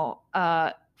 No,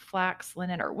 flax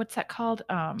linen, or what's that called?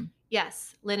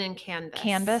 Yes, linen canvas.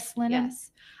 Canvas linen?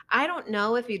 Yes. I don't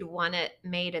know if you'd want it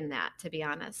made in that, to be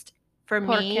honest. For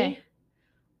me,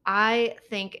 I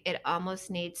think it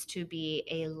almost needs to be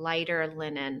a lighter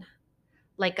linen.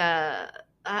 Okay,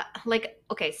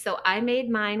 so I made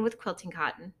mine with quilting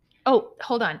cotton. Oh,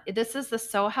 hold on. This is the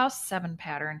Sew House 7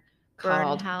 pattern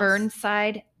called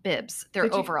Burnside Bibs.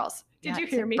 They're overalls. Did you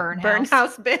hear me?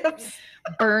 Burnhouse bibs.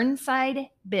 Burnside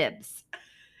Bibs.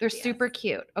 They're super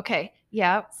cute. Okay.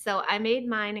 Yeah. So I made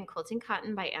mine in quilting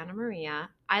cotton by Anna Maria.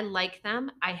 I like them.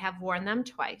 I have worn them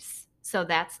twice. So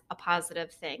that's a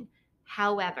positive thing.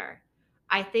 However,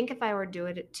 I think if I were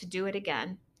to do it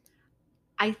again,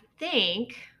 I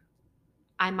think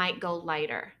I might go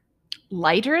lighter.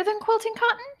 Lighter than quilting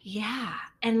cotton? Yeah.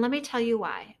 And let me tell you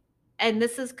why. And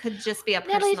could just be a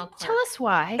personal quirk. Tell us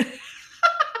why.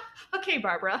 Okay,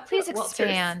 Barbara. Please Walters.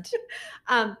 expand.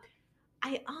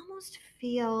 I almost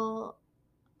feel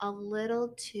a little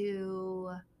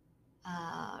too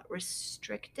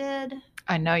restricted.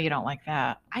 I know you don't like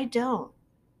that. I don't.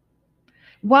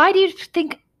 Why do you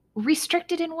think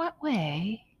restricted in what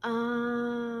way?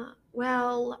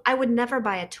 Well, I would never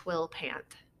buy a twill pant.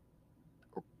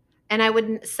 And I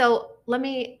wouldn't. So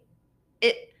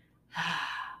I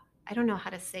don't know how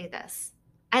to say this.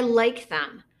 I like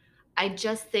them. I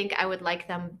just think I would like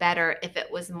them better if it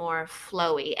was more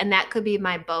flowy. And that could be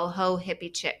my boho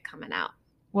hippie chick coming out.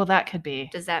 Well, that could be.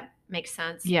 Does that make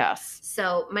sense? Yes.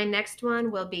 So my next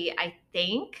one will be, I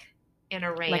think, in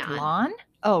a rayon. Like lawn?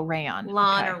 Oh, rayon.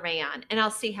 Lawn Okay. or rayon. And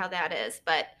I'll see how that is.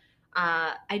 But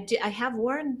I have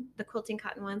worn the quilting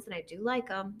cotton ones and I do like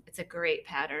them. It's a great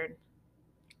pattern.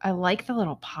 I like the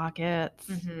little pockets.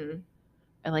 Mm-hmm.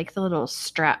 I like the little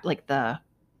strap, like the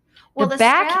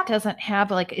back strap doesn't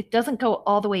have it doesn't go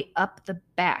all the way up the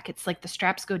back. It's like the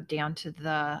straps go down to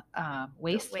the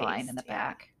waistline in the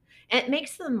back. And it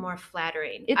makes them more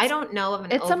flattering. I don't know of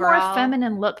an It's overall... a more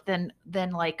feminine look than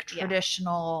like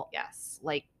traditional. Yes.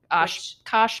 Like Osh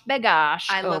Begosh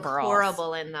I look overalls.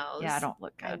 Horrible in those. Yeah, I don't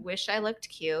look good. I wish I looked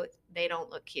cute. They don't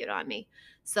look cute on me.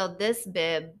 So this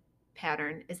bib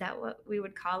pattern, is that what we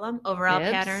would call them? Overall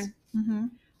Bibs? pattern. Mm-hmm.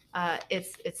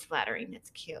 It's flattering. It's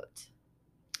cute.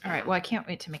 All right. Well, I can't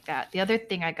wait to make that. The other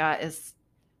thing I got is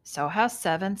Soho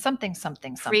 7 something.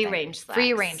 Free range slacks.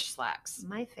 Free range slacks.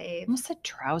 My fave. I almost said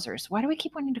trousers. Why do we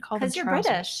keep wanting to call them trousers? Because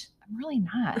you're British. I'm really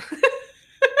not.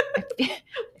 I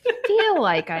feel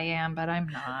like I am, but I'm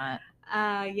not.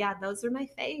 Yeah, those are my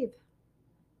fave.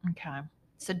 Okay.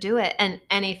 So do it. And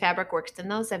any fabric works in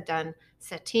those. I've done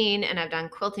sateen and I've done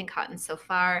quilting cotton so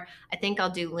far. I think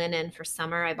I'll do linen for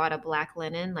summer. I bought a black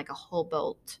linen, like a whole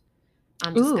bolt.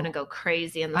 I'm just going to go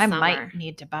crazy in the summer. I might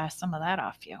need to buy some of that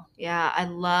off you. Yeah,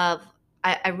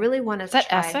 I really want to try. Is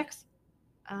that Essex?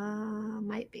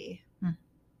 Might be.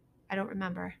 I don't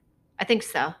remember. I think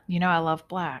so. You know I love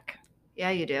black.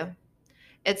 Yeah, you do.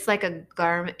 It's like a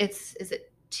garment. Is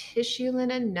it tissue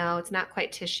linen? No, it's not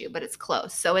quite tissue, but it's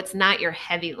close. So it's not your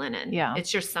heavy linen. Yeah.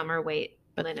 It's your summer weight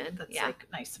linen. That's like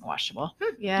nice and washable.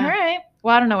 Yeah. All right.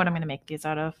 Well, I don't know what I'm going to make these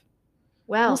out of.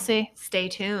 Well, we'll see. Stay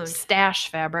tuned. Stash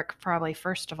fabric, probably,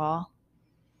 first of all.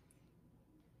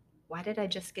 Why did I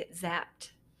just get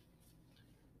zapped?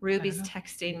 Ruby's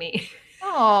texting me.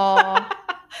 Oh.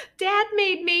 Dad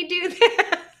made me do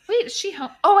that. Wait, is she home?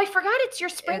 Oh, I forgot it's your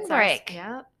spring break.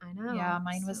 Yep, I know. Yeah,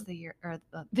 mine was the year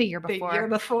before. The year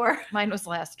before. Mine was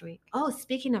last week. Oh,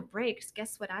 speaking of breaks,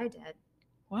 guess what I did?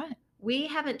 What? We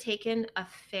haven't taken a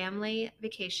family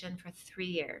vacation for 3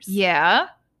 years. Yeah.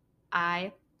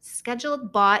 I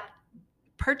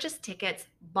purchased tickets,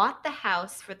 bought the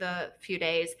house for the few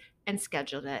days, and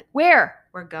scheduled it. Where?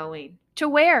 We're going. To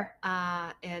where?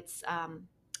 It's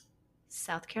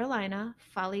South Carolina,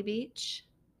 Folly Beach,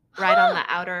 right on the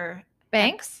Outer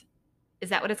Banks. Is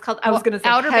that what it's called? I was going to say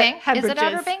Outer Banks. Is it Hebrides.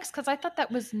 Outer Banks? Because I thought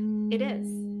that was. It is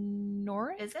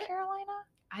North Carolina.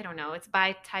 I don't know. It's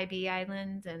by Tybee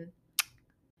Island and.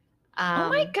 Oh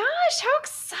my gosh! How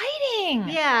exciting!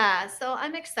 Yeah, so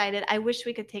I'm excited. I wish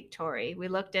we could take Tori. We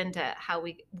looked into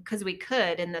because we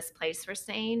could in this place we're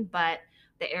staying, but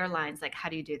the airlines, like, how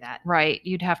do you do that? Right,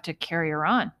 you'd have to carry her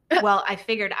on. Well, I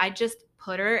figured I'd just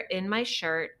put her in my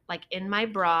shirt, like in my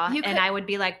bra, and I would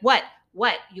be like, "What?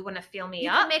 You want to feel me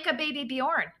up? You can make a baby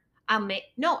Bjorn." I'm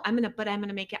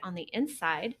gonna make it on the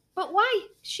inside. But why?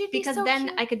 She'd be because so then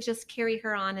cute. I could just carry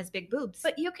her on as big boobs.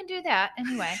 But you can do that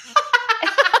anyway.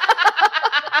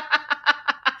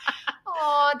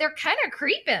 Oh, they're kind of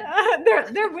creeping. They're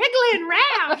wiggling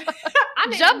around.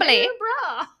 I'm jubbly. in a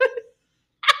bra.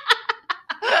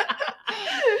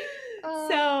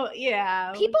 So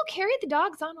yeah, people carry the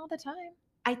dogs on all the time.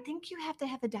 I think you have to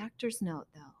have a doctor's note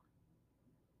though.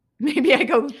 Maybe I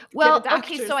go. Well,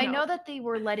 okay, so I know that they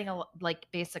were letting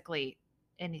basically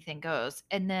anything goes,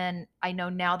 and then I know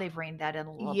now they've reined that in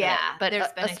a little bit. But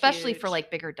especially for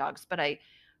like bigger dogs. But I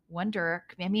wonder.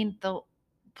 I mean, the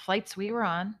flights we were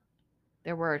on,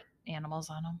 there were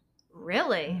animals on them.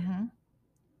 Really? Mm-hmm.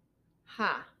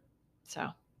 Huh. So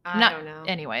I don't know.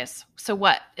 Anyways, so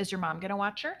what is your mom gonna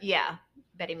watch her? Yeah,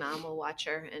 Betty Mom will watch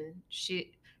her, and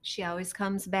she always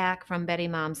comes back from Betty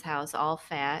Mom's house all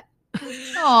fat.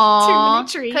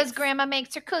 Aww, because Grandma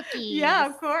makes her cookies. Yeah,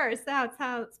 of course. That's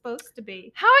how it's supposed to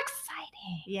be. How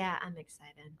exciting! Yeah, I'm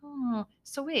excited. Oh,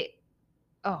 so wait.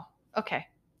 Oh, okay.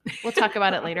 We'll talk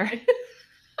about it later.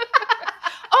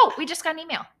 Oh, we just got an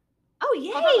email. Oh,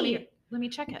 yay! Hold on, let me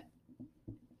check it.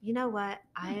 You know what?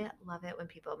 I love it when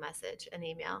people message an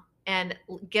email and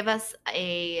give us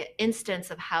a instance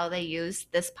of how they use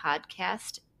this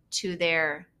podcast to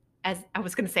their, as I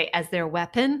was going to say, as their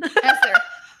weapon.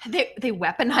 They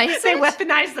weaponize They it?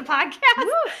 weaponize the podcast.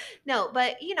 Woo. No,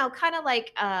 but kind of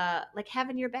like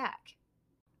having your back.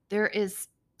 There is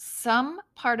some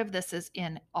part of this is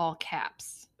in all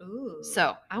caps. Ooh.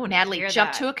 So, I want Natalie, hear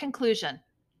jump that. to a conclusion.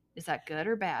 Is that good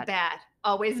or bad? Bad.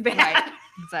 Always bad. Right.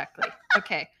 Exactly.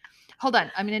 Okay. Hold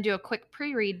on. I'm going to do a quick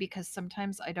pre-read because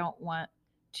sometimes I don't want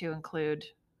to include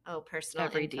personal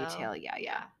every info. detail.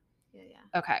 Yeah.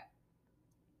 Okay.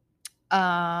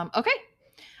 Okay.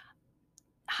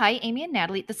 Hi, Amy and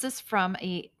Natalie. This is from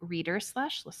a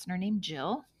reader/listener named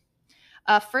Jill.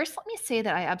 First, let me say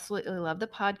that I absolutely love the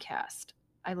podcast.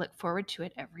 I look forward to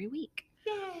it every week.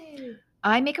 Yay!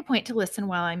 I make a point to listen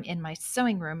while I'm in my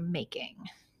sewing room making,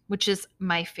 which is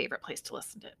my favorite place to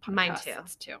listen to podcasts. Mine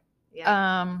too.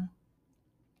 Yeah.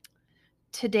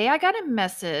 Today I got a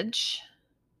message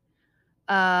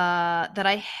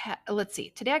let's see.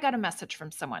 Today I got a message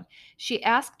from someone. She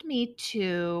asked me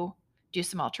to do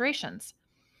some alterations.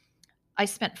 I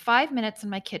spent 5 minutes in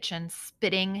my kitchen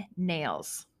spitting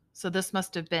nails. So this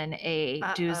must have been a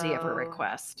doozy of a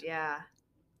request. Yeah.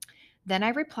 Then I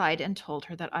replied and told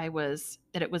her that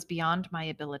it was beyond my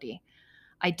ability.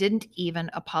 I didn't even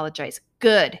apologize.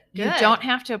 Good. You don't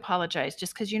have to apologize.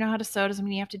 Just because you know how to sew doesn't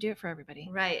mean you have to do it for everybody.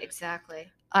 Right,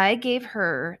 exactly. I gave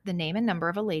her the name and number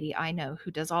of a lady I know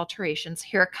who does alterations.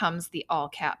 Here comes the all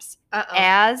caps.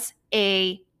 As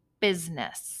a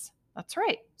business. That's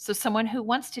right. So someone who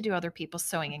wants to do other people's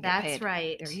sewing and get paid. That's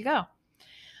right. There you go.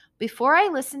 Before I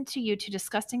listened to you two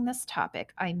discussing this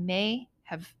topic, I may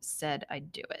have said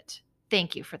I'd do it.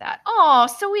 Thank you for that. Oh,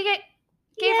 so we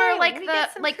gave her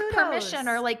kudos. Permission,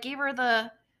 or gave her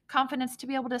the confidence to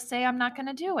be able to say I'm not going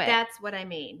to do it. That's what I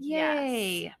mean.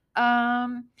 Yay.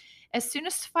 Yes. As soon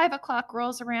as 5 o'clock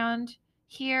rolls around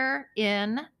here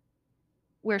in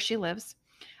where she lives,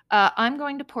 I'm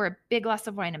going to pour a big glass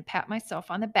of wine and pat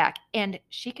myself on the back. And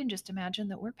she can just imagine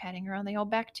that we're patting her on the old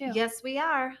back too. Yes, we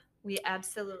are. We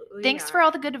absolutely Thanks are. for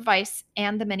all the good advice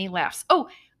and the many laughs. Oh,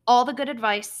 all the good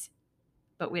advice,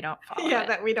 but we don't follow it. Yeah,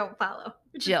 that we don't follow.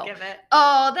 Jill. Just give it.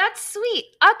 Oh, that's sweet.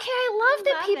 Okay, I love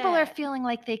that people are it. feeling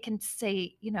like they can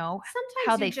say, Sometimes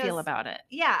how they feel about it.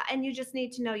 Yeah, and you just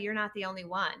need to know you're not the only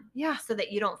one. Yeah. So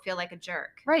that you don't feel like a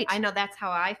jerk. Right. I know that's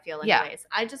how I feel anyways. Yeah.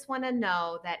 I just want to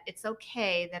know that it's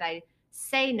okay that I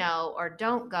say no or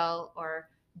don't go or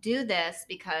do this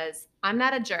because I'm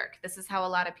not a jerk. This is how a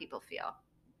lot of people feel.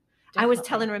 Definitely. I was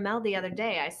telling Ramel the other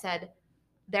day, I said,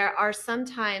 there are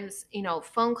sometimes,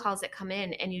 phone calls that come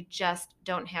in and you just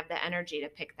don't have the energy to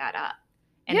pick that up.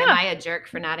 And am I a jerk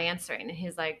for not answering? And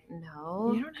he's like,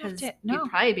 no, you don't have to. No. You'd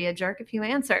probably be a jerk if you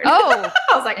answered. Oh,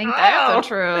 I was like, that's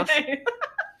the truth.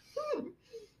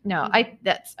 No, I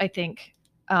think,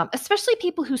 especially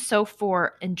people who sew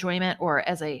for enjoyment or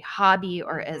as a hobby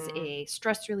or as a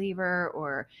stress reliever,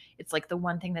 or it's like the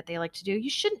one thing that they like to do. You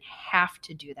shouldn't have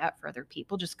to do that for other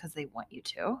people just because they want you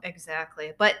to.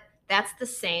 Exactly. But that's the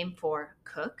same for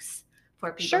cooks,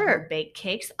 for people who bake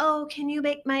cakes. Oh, can you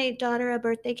bake my daughter a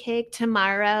birthday cake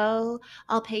tomorrow?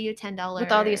 I'll pay you $10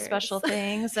 with all these special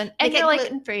things, and you're like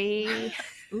gluten-free.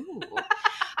 Ooh.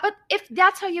 But if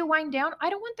that's how you wind down, I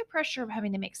don't want the pressure of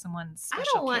having to make someone's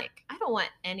special cake. I don't want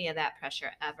any of that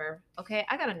pressure ever. Okay,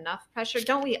 I got enough pressure.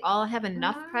 Don't we all have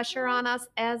enough pressure on us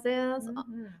as is?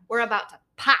 Mm-hmm. We're about to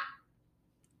pop.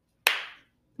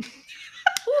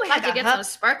 Ooh, I had to get some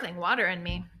sparkling water in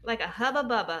me. Like a hubba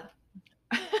bubba.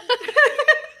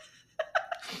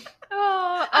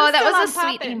 That was a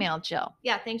sweet email, Jill.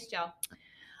 Yeah, thanks, Jill.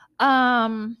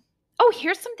 Oh,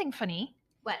 here's something funny.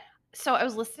 What? So I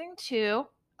was listening to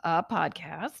a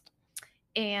podcast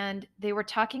and they were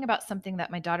talking about something that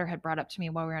my daughter had brought up to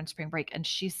me while we were on spring break. And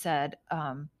she said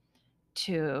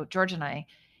to George and I,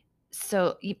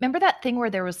 so you remember that thing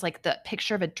where there was like the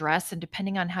picture of a dress and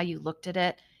depending on how you looked at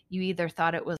it, you either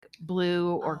thought it was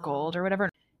blue or gold or whatever.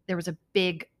 There was a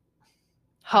big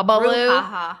hullabaloo.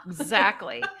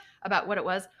 Exactly. About what it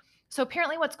was. So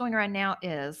apparently what's going around now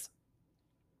is,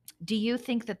 do you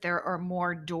think that there are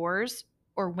more doors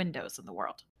or windows in the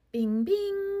world? Bing,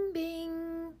 bing,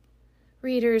 bing.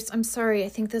 Readers, I'm sorry. I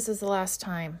think this is the last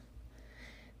time.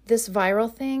 This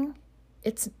viral thing,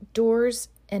 it's doors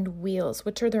and wheels.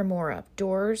 Which are there more of?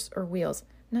 Doors or wheels?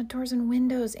 Not doors and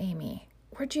windows, Amy.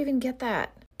 Where'd you even get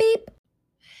that? Beep.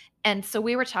 And so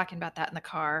we were talking about that in the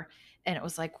car. And it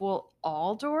was like, well,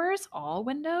 all doors, all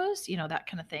windows, that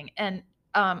kind of thing. And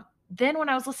then when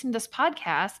I was listening to this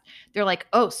podcast, they're like,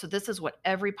 oh, so this is what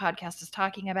every podcast is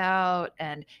talking about.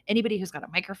 And anybody who's got a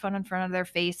microphone in front of their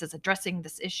face is addressing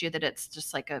this issue that it's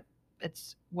just like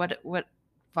it's what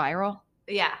viral?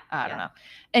 Yeah. I don't know.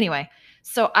 Anyway,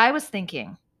 so I was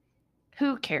thinking,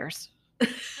 Who cares? But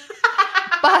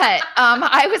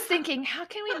I was thinking, how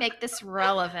can we make this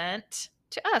relevant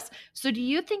to us? So do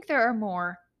you think there are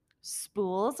more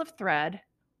spools of thread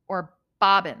or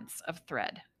bobbins of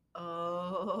thread?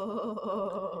 Oh.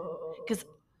 Because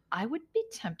I would be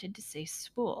tempted to say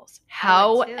spools. I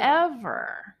would too.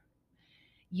 However,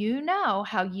 you know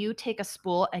how you take a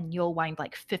spool and you'll wind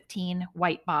like 15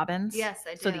 white bobbins? Yes,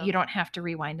 I do. So that you don't have to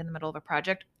rewind in the middle of a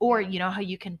project? Or Yeah. you know how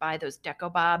you can buy those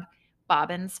Deco Bob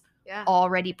bobbins Yeah.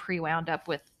 already pre-wound up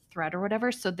with thread or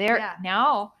whatever? So there Yeah.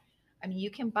 now, I mean,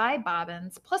 you can buy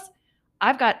bobbins. Plus,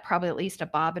 I've got probably at least a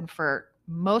bobbin for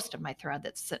most of my thread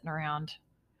that's sitting around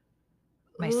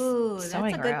my Ooh, sewing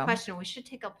that's a good room. question. We should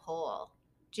take a poll.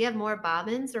 Do you have more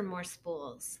bobbins or more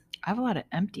spools? I have a lot of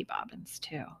empty bobbins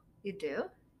too. You do?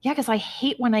 Yeah, because I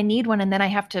hate when I need one and then I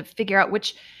have to figure out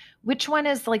which one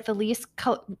is like the least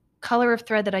color of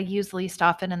thread that I use least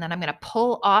often, and then I'm going to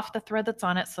pull off the thread that's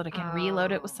on it so that I can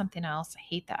reload it with something else. I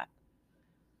hate that.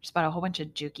 Just bought a whole bunch of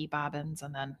jukey bobbins,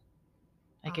 and then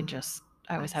I can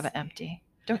I always have it empty.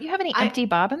 Don't you have any empty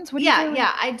bobbins? What do you do?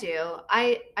 Yeah, I do.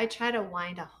 I try to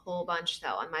wind a whole bunch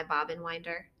though on my bobbin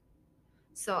winder.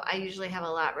 So I usually have a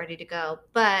lot ready to go.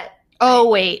 But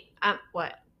wait.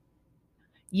 What?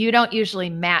 You don't usually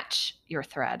match your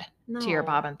thread to your No.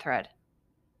 bobbin thread.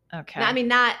 Okay. No, I mean,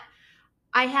 not.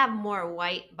 I have more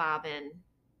white bobbins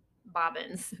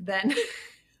than.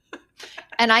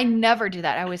 And I never do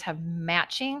that. I always have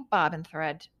matching bobbin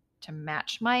thread to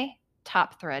match my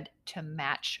top thread to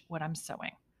match what I'm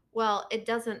sewing. Well, it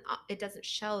doesn't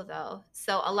show though.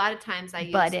 So a lot of times I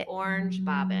use orange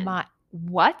bobbin.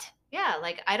 What? Yeah,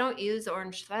 like I don't use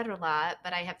orange thread a lot,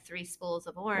 but I have 3 spools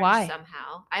of orange. Why?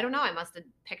 Somehow. I don't know. I must have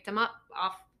picked them up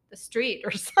off the street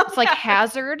or something. It's like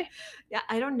hazard. Yeah,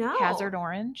 I don't know. Hazard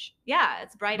orange. Yeah,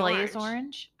 it's bright Blaze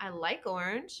orange. I like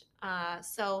orange.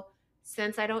 So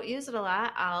since I don't use it a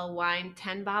lot, I'll wind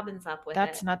 10 bobbins up with it.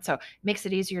 That's not so. Makes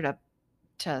it easier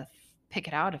to pick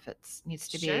it out if it needs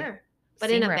to be. Sure. But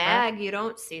in a bag, you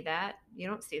don't see that. You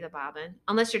don't see the bobbin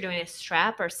unless you're doing a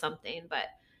strap or something. But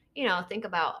you know, think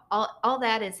about all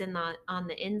that is on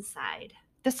the inside.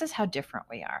 This is how different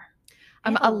we are.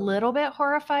 I'm a little bit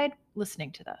horrified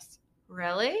listening to this.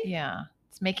 Really? Yeah.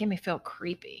 It's making me feel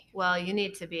creepy. Well, you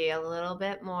need to be a little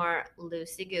bit more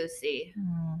loosey-goosey.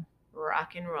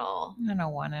 Rock and roll. I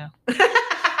don't want to.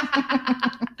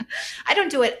 I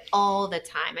don't do it all the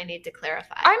time. I need to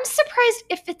clarify. I'm surprised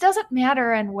if it doesn't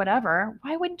matter and whatever.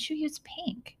 Why wouldn't you use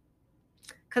pink?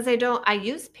 Because I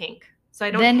use pink. So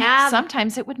I don't have.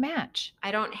 Sometimes it would match.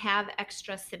 I don't have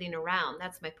extra sitting around.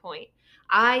 That's my point.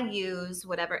 I use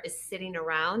whatever is sitting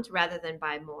around rather than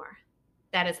buy more.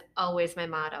 That is always my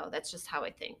motto. That's just how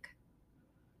I think.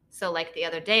 So like the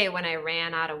other day when I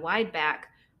ran out of wide back,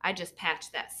 I just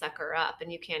patched that sucker up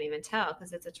and you can't even tell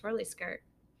because it's a twirly skirt.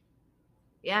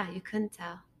 Yeah, you couldn't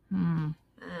tell.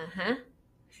 Uh-huh.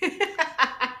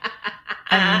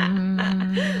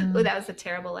 Oh, that was a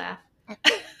terrible laugh.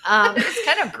 It's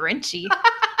kind of grinchy.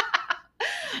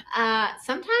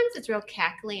 Sometimes it's real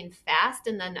cackly and fast,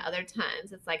 and then other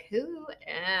times it's like, who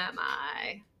am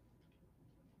I?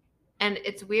 And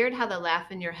it's weird how the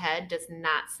laugh in your head does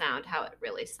not sound how it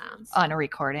really sounds. On a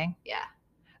recording? Yeah.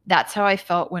 That's how I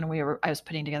felt when I was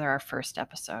putting together our first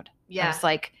episode. Yeah. I was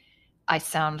like, I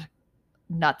sound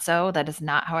nutso. That is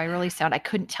not how I really sound. I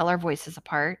couldn't tell our voices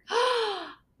apart.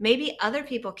 Maybe other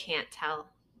people can't tell.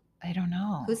 I don't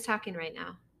know. Who's talking right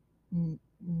now?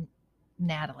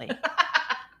 Natalie.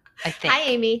 I think. Hi,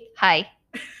 Amy. Hi.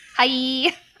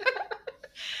 Hi.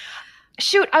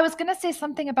 Shoot, I was going to say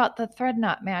something about the thread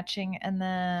not matching and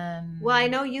then... Well, I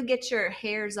know you get your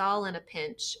hairs all in a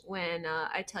pinch when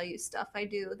I tell you stuff I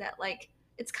do that like,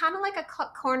 it's kind of like a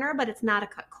cut corner, but it's not a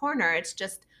cut corner. It's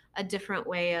just a different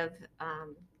way of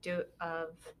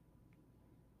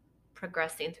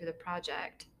progressing through the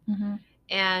project. Mm-hmm.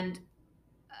 And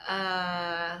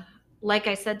like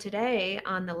I said today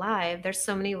on the live, there's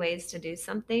so many ways to do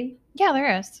something. Yeah,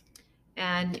 there is.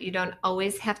 And you don't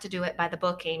always have to do it by the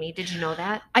book, Amy. Did you know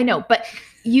that? I know, but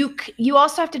you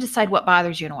also have to decide what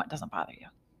bothers you and what doesn't bother you.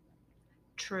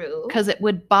 True. Because it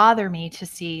would bother me to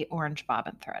see orange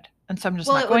bobbin thread. And so I'm just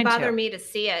not going to. Well, it would bother me to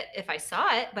see it if I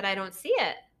saw it, but I don't see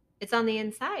it. It's on the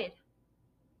inside.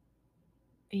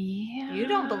 Yeah. You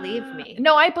don't believe me.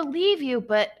 No, I believe you,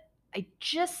 but I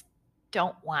just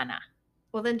don't wanna.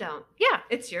 Well, then don't. Yeah.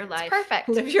 It's your life. It's perfect.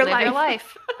 Live your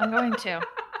life. I'm going to.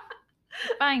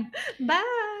 Fine.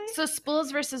 Bye. So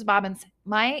spools versus bobbins.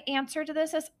 My answer to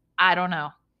this is I don't know.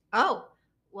 Oh,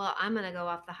 well, I'm going to go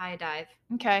off the high dive.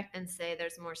 Okay. And say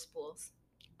there's more spools.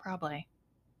 Probably.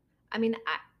 I mean,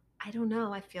 I don't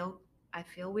know. I feel I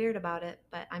feel weird about it,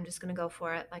 but I'm just going to go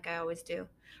for it like I always do.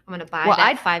 I'm going to buy Well,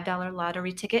 that $5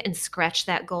 lottery ticket and scratch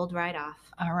that gold right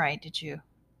off. All right. Did you?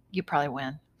 You probably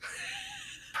win.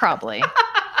 Probably.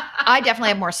 I definitely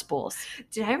have more spools.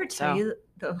 Did I ever tell you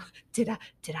though? Did I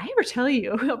ever tell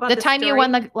you about The time you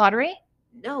won the lottery?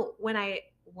 No, when I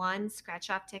won scratch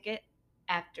off ticket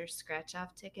after scratch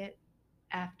off ticket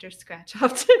after scratch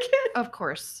off ticket. Of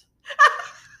course.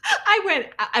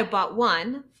 I bought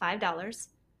one, $5,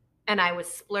 and I was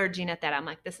splurging at that. I'm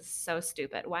like, this is so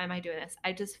stupid. Why am I doing this?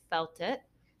 I just felt it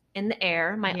in the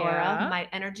air, my aura, my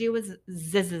energy was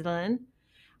zizzling.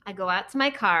 I go out to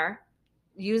my car,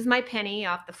 use my penny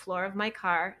off the floor of my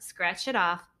car, scratch it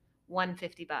off,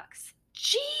 $150.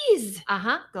 Jeez.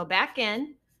 Go back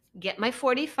in, get my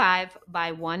 45,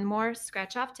 buy one more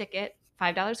scratch off ticket,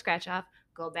 $5 scratch off,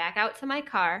 go back out to my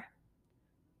car,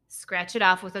 scratch it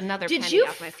off with another penny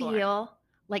off my floor. Did you feel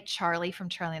like Charlie from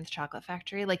Charlie and the Chocolate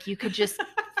Factory? Like you could just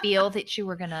feel that you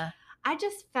were gonna. I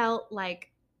just felt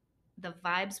like the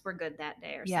vibes were good that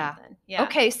day or something. Yeah.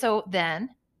 Okay, so then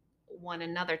won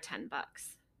another $10.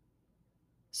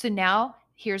 So now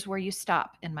here's where you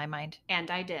stop in my mind. And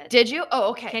I did. Did you?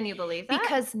 Oh, okay. Can you believe that?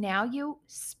 Because now you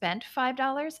spent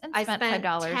 $5 and I spent spent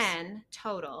 $5. 10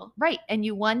 total. Right, and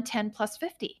you won 10 plus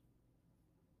 50.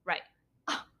 Right.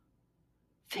 Oh,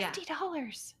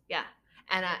 $50. Yeah.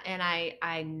 And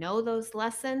I know those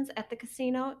lessons at the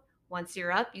casino. Once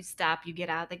you're up, you stop, you get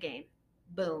out of the game.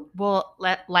 Boom. Well,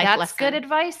 life that's lesson. good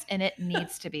advice, and it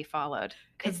needs to be followed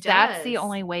because that's the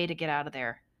only way to get out of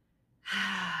there.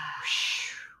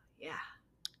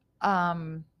 Yeah.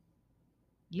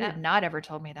 You have not ever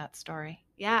told me that story.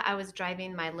 Yeah, I was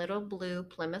driving my little blue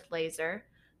Plymouth Laser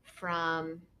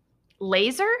from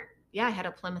Laser? Yeah, I had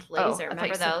a Plymouth Laser.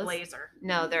 Remember those? Laser.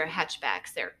 No, they're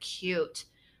hatchbacks. They're cute.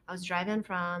 I was driving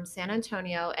from San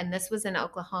Antonio, and this was in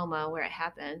Oklahoma where it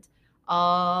happened,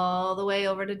 all the way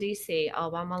over to DC, all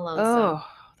by my lonesome. Oh,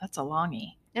 that's a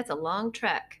longie. That's a long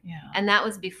trek. Yeah. And that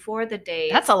was before the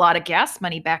days. That's a lot of gas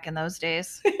money back in those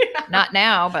days. Yeah. Not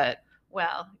now, but.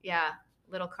 Well, yeah,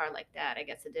 little car like that, I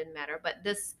guess it didn't matter. But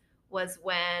this was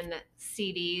when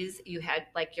CDs, you had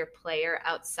like your player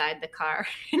outside the car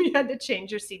and you had to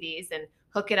change your CDs and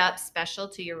hook it up special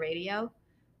to your radio.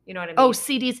 You know what I mean? Oh,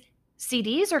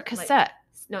 CDs or cassette?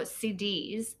 No,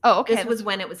 CDs. Oh, okay. This was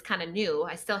when it was kind of new.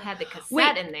 I still had the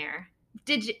cassette in there.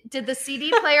 Did the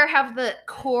CD player have the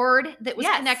cord that was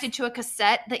connected to a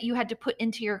cassette that you had to put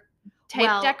into your tape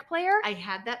deck player? I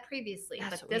had that previously,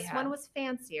 but this one was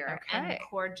fancier, and the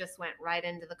cord just went right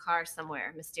into the car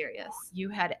somewhere mysterious. You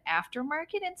had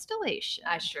aftermarket installation.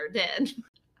 I sure did.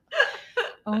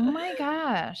 Oh my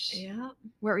gosh. Yeah.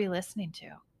 What were you listening to?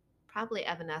 Probably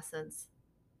Evanescence.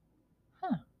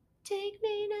 Huh. Take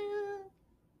me now.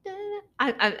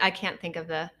 I can't think of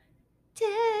the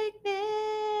take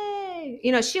me.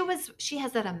 You know, she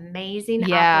has that amazing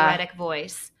operatic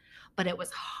voice, but it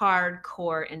was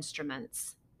hardcore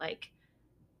instruments, like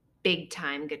big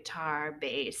time guitar,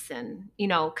 bass, and, you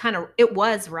know, kind of, it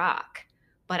was rock,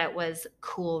 but it was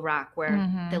cool rock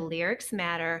where the lyrics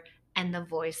matter and the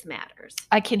voice matters.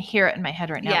 I can hear it in my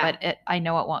head right now, but I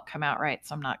know it won't come out right,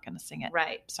 so I'm not going to sing it.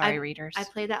 Right. Sorry, readers. I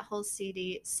played that whole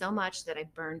CD so much that I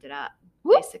burned it up,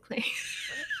 basically.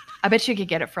 I bet you could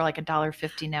get it for like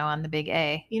 $1.50 now on the Big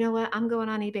A. You know what? I'm going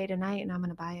on eBay tonight and I'm going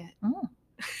to buy it. Oh.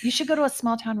 You should go to a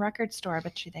small town record store. I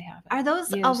bet you they have it. Are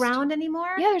those around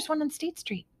anymore? Yeah, there's one on State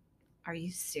Street. Are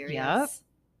you serious? Yep.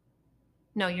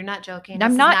 No, you're not joking.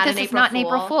 I'm not. This is not an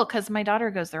April Fool because my daughter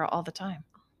goes there all the time.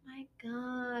 Oh my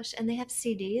gosh. And they have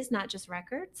CDs, not just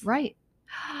records? Right.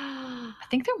 I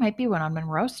think there might be one on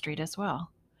Monroe Street as well.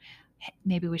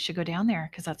 Maybe we should go down there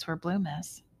because that's where Bloom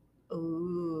is.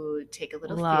 Ooh, take a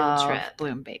little Love field trip.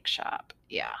 Bloom Bake Shop.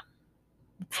 Yeah.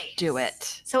 Let's do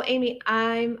it. So, Amy,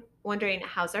 I'm wondering,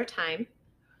 how's our time?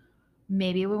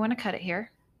 Maybe we want to cut it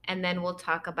here. And then we'll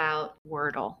talk about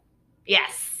Wordle.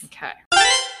 Yes. Okay.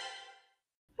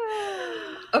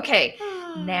 Okay.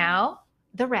 Now,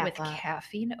 the wrap with up.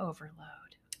 caffeine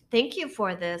overload. Thank you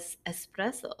for this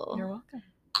espresso. You're welcome.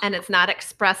 And it's not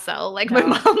espresso like my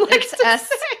mom likes to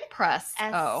say.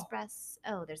 Espresso.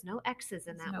 Espresso. There's no X's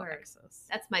in that word. X's.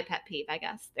 That's my pet peeve, I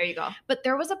guess. There you go. But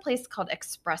there was a place called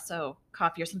Espresso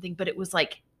Coffee or something, but it was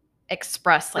like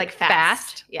express, like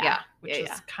fast. Yeah. Which is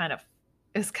kind of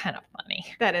funny.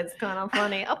 That is kind of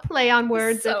funny. A play on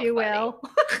words, So if you funny. will.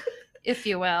 If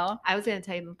you will. I was going to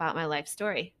tell you about my life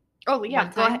story. Oh, yeah.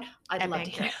 One Go time ahead. I'd love to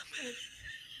hear it.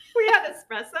 We had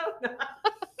espresso.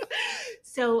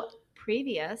 So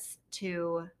previous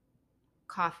to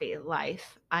coffee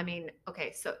life, I mean,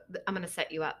 okay, so I'm going to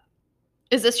set you up.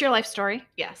 Is this your life story?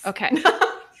 Yes. Okay.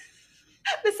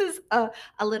 This is a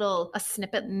little A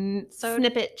snippet.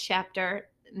 snippet chapter,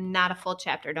 not a full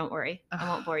chapter. Don't worry. I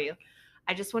won't bore you.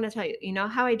 I just want to tell you, you know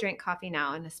how I drink coffee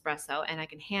now, an espresso, and I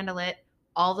can handle it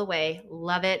all the way.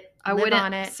 Love it. I live wouldn't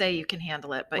on it. say you can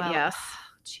handle it, but Well, yes.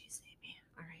 Jeez, Amy.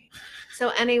 All right. So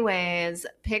anyways,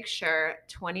 picture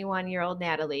 21-year-old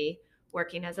Natalie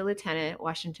working as a lieutenant,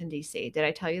 Washington, D.C. Did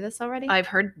I tell you this already? I've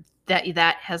heard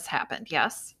that has happened.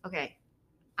 Yes. Okay.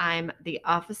 I'm the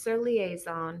officer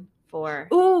liaison for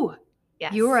Ooh,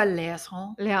 yes, you're a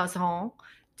liaison.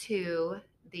 to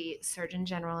the Surgeon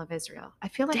General of Israel. I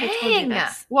feel like I Dang. told you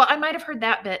this. Well, I might have heard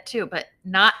that bit too, but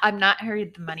I'm not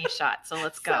heard the money shot. So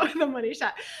let's go. So the money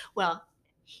shot. Well,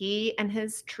 he and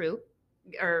his troop,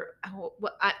 or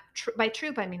by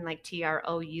troop I mean like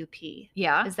TROUP.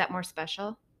 Yeah. Is that more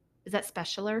special? Is that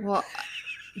specialer? Well,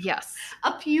 yes.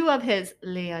 A few of his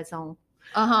liaison.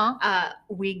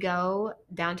 We go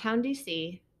downtown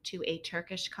DC to a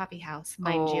Turkish coffee house.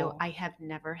 Mind you, I have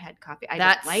never had coffee. I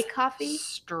don't like coffee.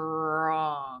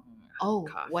 Strong.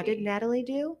 Coffee. What did Natalie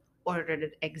do? Ordered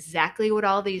it exactly what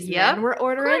all these men were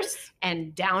ordering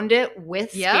and downed it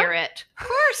with spirit. Of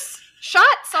course.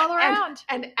 Shots all around.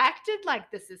 And acted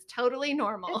like this is totally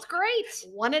normal. It's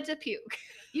great. Wanted to puke.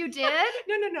 You did?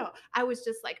 No. I was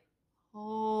just like,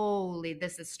 holy,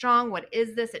 this is strong. What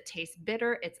is this? It tastes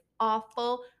bitter. It's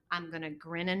awful. I'm going to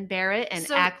grin and bear it and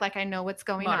act like I know what's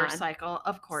going on. Motorcycle.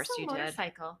 Of course you did.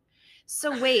 Motorcycle.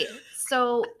 So wait.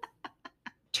 So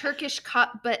Turkish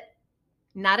but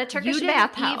not a Turkish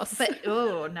bathhouse.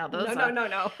 No.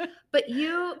 No. But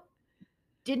you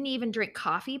didn't even drink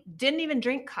coffee? Didn't even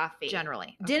drink coffee.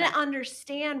 Generally. Okay. Didn't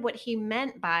understand what he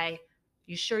meant by,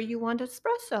 you sure you want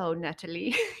espresso,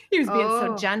 Natalie? He was being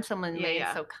so gentlemanly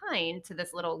and so kind to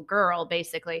this little girl,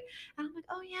 basically. And I'm like,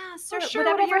 oh, yeah, sir,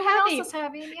 whatever you're having. Else is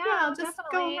having. Yeah, I'll just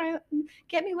go right,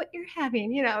 get me what you're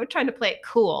having, trying to play it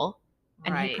cool.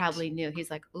 And he probably knew. He's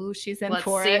like, ooh, she's in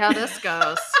for it. Let's see how this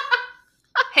goes.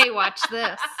 Hey, watch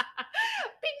this.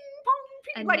 Bing, pong,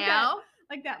 ping, and like now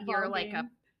like that you're like a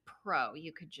pro.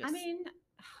 You could just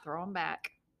throw them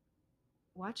back.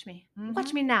 Watch me. Mm-hmm.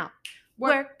 Watch me now.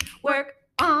 Work.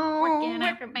 Working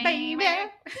it, baby.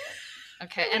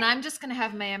 Okay, and I'm just going to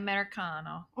have my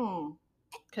Americano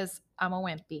because I'm a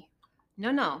wimpy.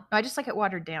 No. I just like it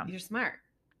watered down. You're smart.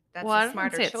 That's a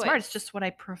smarter choice. It's smart. It's just what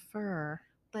I prefer.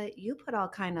 But you put all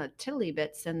kind of tiddly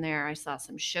bits in there. I saw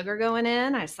some sugar going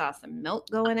in. I saw some milk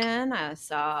going in. I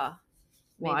saw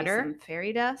water, some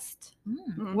fairy dust.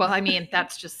 Well, I mean,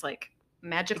 that's just like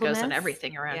magical. It goes on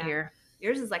everything around here.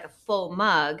 Yours is like a full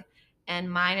mug,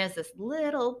 and mine is this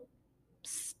little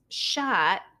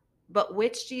shot. But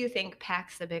which do you think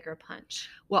packs a bigger punch?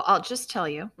 Well, I'll just tell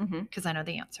you because I know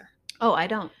the answer. Oh, I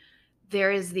don't.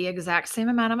 There is the exact same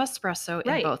amount of espresso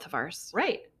in both of ours.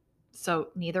 Right. So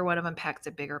neither one of them packs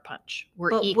a bigger punch. We're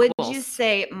but equals. Would you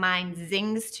say mine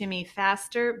zings to me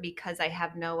faster because I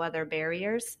have no other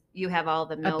barriers? You have all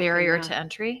the milk. A barrier to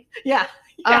entry? Yeah.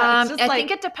 I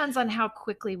think it depends on how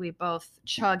quickly we both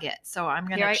chug it. So I'm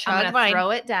going to chug mine.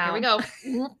 Throw it down. Here we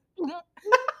go.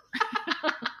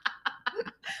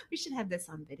 We should have this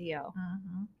on video.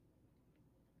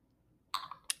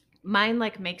 Mine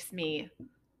makes me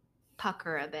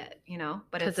pucker a bit,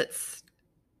 but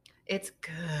it's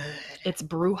good. It's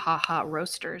Brouhaha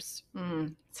Roasters.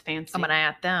 It's fancy. I'm going to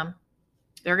at them.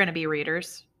 They're going to be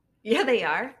readers. Yeah, they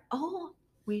are. Oh,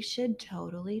 we should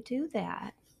totally do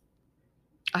that.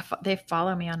 They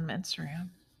follow me on Instagram.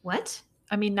 What?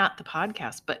 I mean, not the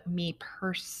podcast, but me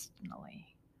personally.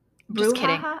 Just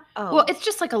kidding. Oh. Well, it's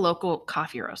just like a local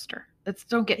coffee roaster.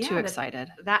 Don't get too excited.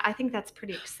 I think that's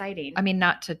pretty exciting. I mean,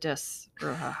 not to diss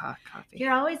Brouhaha coffee.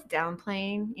 You're always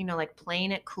downplaying,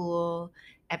 playing it cool.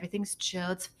 Everything's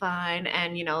chill. It's fine.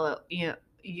 And,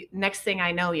 next thing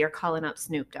I know, you're calling up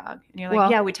Snoop Dogg. And you're like,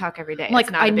 yeah, we talk every day.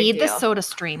 Like, I need this soda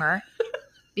streamer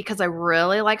because I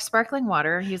really like sparkling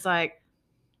water. He's like,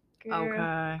 girl, okay.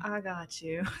 I got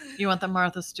you. You want the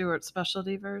Martha Stewart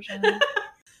specialty version?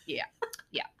 Yeah.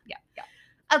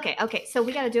 Okay. So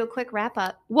we got to do a quick wrap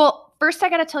up. Well, first I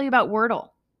got to tell you about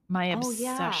Wordle, my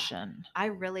obsession. I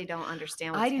really don't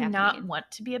understand what's happening. happening. Not want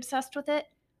to be obsessed with it,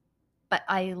 but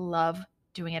I love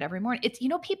doing it every morning. It's,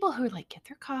 people who get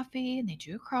their coffee and they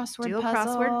do a crossword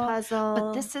puzzle.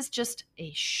 But this is just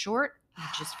a short, you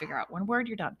just figure out one word,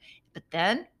 you're done. But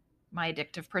then my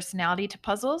addictive personality to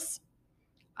puzzles,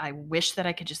 I wish that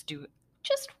I could just do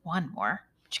just one more.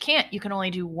 But you can't. You can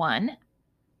only do one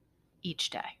each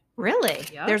day. Really?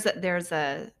 Yep. There's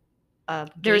a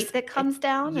gate that comes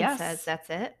down and says that's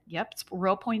it? Yep. It's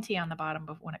real pointy on the bottom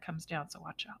when it comes down, so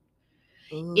watch out.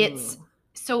 Ooh.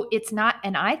 It's not,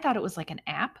 and I thought it was like an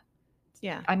app.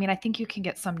 Yeah. I mean, I think you can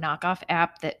get some knockoff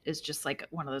app that is just like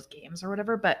one of those games or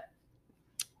whatever, but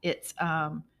it's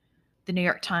the New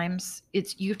York Times.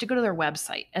 You have to go to their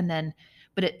website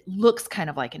but it looks kind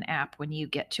of like an app when you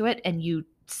get to it, and you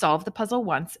solve the puzzle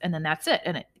once and then that's it.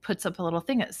 And it puts up a little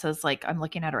thing that says, like, I'm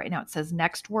looking at it right now. It says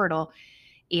next Wordle,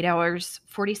 8 hours,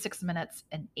 46 minutes,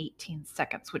 and 18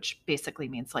 seconds, which basically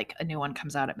means like a new one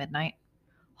comes out at midnight.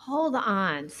 Hold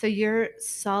on. So you're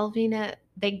solving it.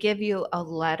 They give you a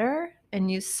letter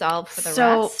and you solve for the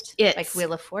rest? Like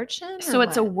Wheel of Fortune? So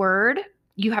it's a word.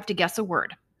 You have to guess a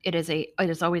word. It is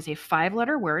always a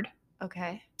 5-letter word.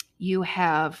 Okay. You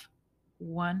have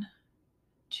 1,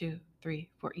 2, 3,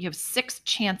 4. You have 6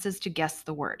 chances to guess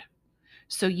the word.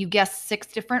 So you guess 6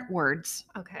 different words.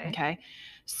 Okay. Okay.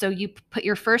 So you put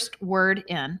your first word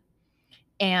in,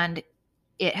 and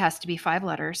it has to be 5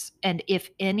 letters. And if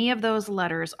any of those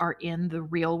letters are in the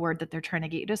real word that they're trying to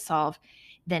get you to solve,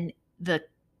 then the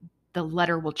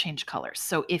letter will change colors.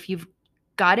 So if you've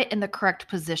got it in the correct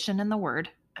position in the word,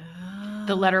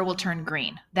 the letter will turn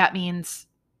green. That means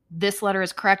this letter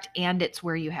is correct and it's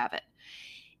where you have it.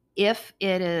 If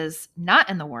it is not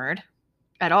in the word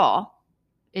at all,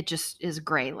 it just is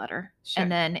gray letter. Sure.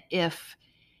 And then if,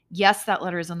 yes, that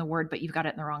letter is in the word, but you've got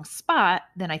it in the wrong spot,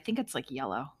 then I think it's like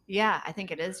yellow. Yeah, I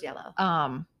think it is yellow.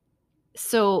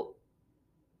 So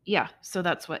yeah, so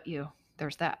that's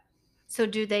there's that. So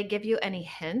do they give you any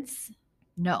hints?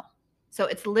 No. So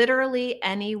it's literally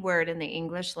any word in the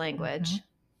English language,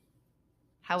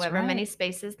 however many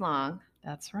spaces long.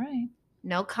 That's right.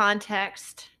 No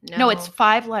context. No, it's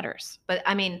 5 letters. But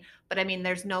I mean,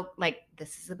 there's no, like,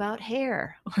 this is about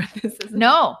hair, or this is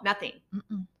nothing.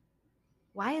 Mm-mm.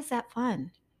 Why is that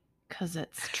fun? Because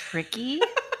it's tricky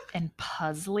and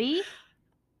puzzly.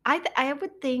 I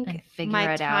would think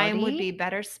my time outy. would be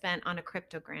better spent on a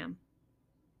cryptogram.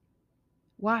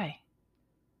 Why?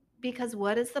 Because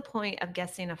what is the point of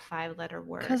guessing a 5-letter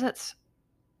word? Because it's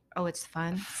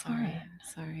fun. Fun.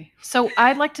 Sorry. So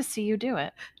I'd like to see you do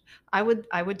it. I would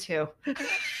too.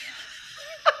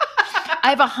 I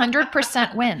have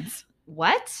 100% wins.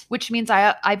 What? Which means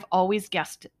I've always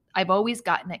guessed. I've always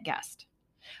gotten it guessed.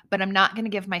 But I'm not going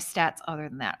to give my stats other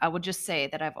than that. I will just say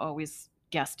that I've always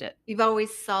guessed it. You've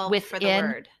always solved for the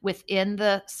word. Within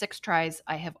the 6 tries,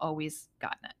 I have always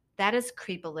gotten it. That is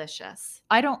creepalicious.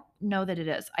 I don't know that it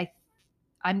is.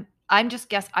 I'm just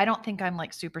guessing. I don't think I'm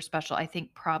like super special. I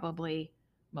think probably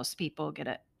most people get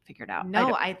it figured out.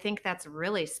 No, I think that's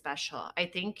really special. I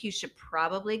think you should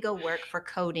probably go work for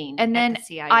coding and then at the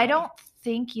CIA. I don't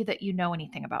think that you know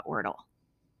anything about Wordle.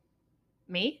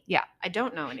 Me? Yeah. I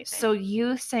don't know anything. So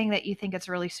you saying that you think it's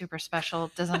really super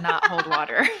special does not hold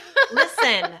water.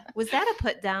 Listen, was that a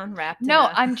put down wrapped? No,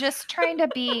 I'm just trying to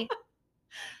be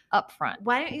upfront.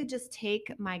 Why don't you just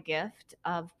take my gift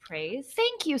of praise?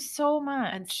 Thank you so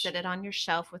much. And sit it on your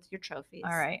shelf with your trophies.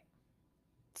 All right.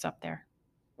 It's up there.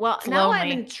 Well, it's now lonely.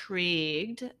 I'm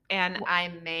intrigued, and I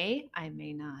may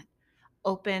not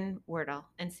open Wordle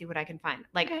and see what I can find.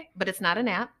 But it's not an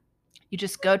app. You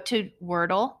just go to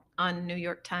Wordle on New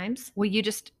York Times. Well, you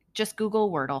just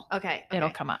Google Wordle. Okay. It'll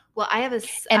come up. Well,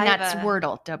 that's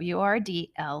Wordle,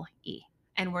 Wrdle.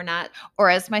 And we're not,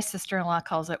 or as my sister-in-law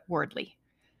calls it, Wordly.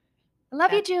 I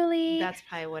love you, Julie. That's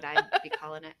probably what I'd be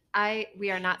calling it.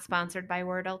 We are not sponsored by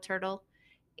Wordle Turtle.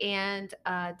 And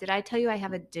did I tell you I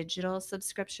have a digital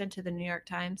subscription to the New York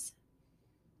Times?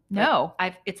 No.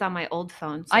 It's on my old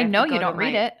phone. So I know you don't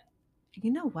read it.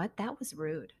 You know what? That was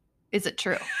rude. Is it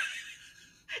true?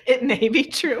 It may be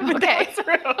true, but okay.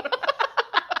 That was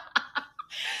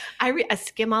rude. I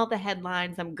skim all the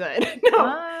headlines. I'm good.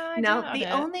 No, the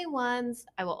only ones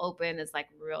I will open is like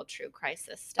real true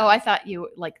crisis stuff. Oh, I thought you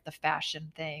like the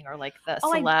fashion thing or like the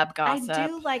celeb gossip. I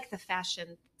do like the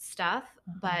fashion stuff,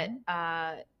 but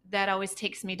that always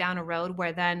takes me down a road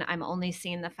where then I'm only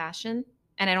seeing the fashion,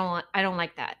 and I don't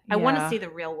like that. I want to see the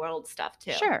real world stuff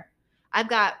too. Sure. I've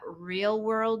got real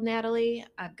world Natalie.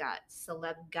 I've got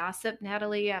celeb gossip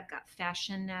Natalie. I've got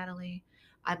fashion Natalie.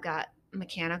 I've got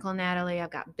mechanical Natalie. I've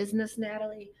got business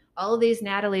Natalie. All of these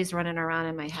Natalies running around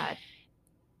in my head.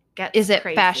 Is it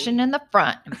crazy. Fashion in the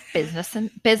front, business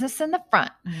in the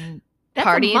front, that's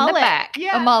party in the back?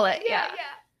 Yeah. A mullet. Yeah.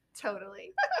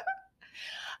 Totally.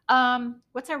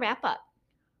 What's our wrap up?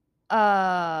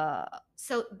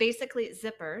 So basically,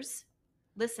 zippers.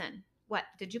 Listen. What?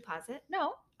 Did you pause it?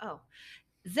 No. Oh,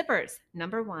 zippers.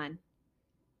 Number 1.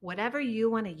 Whatever you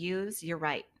want to use, you're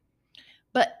right.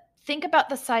 But think about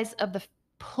the size of the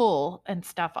pull and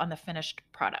stuff on the finished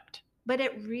product. But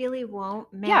it really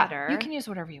won't matter. Yeah, you can use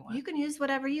whatever you want. You can use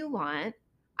whatever you want.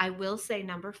 I will say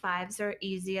number 5s are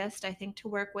easiest, I think, to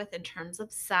work with in terms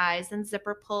of size and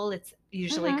zipper pull. It's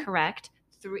usually correct.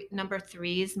 Number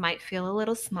 3s might feel a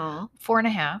little small.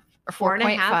 4.5 or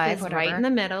 4.5, is whatever. right in the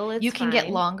middle. It's you can get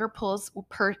fine. longer pulls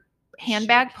per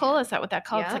handbag Sure pull. can. Is that what that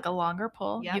called? Yep. It's like a longer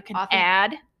pull. Yep. You can Often-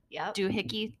 add Yep.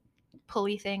 doohickey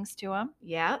pulley things to them.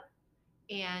 Yep.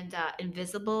 And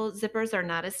invisible zippers are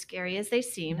not as scary as they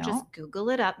seem. No. Just Google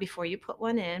it up before you put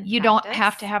one in. You don't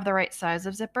have to have the right size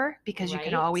of zipper because you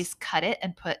can Right. always cut it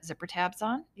and put zipper tabs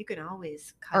on You can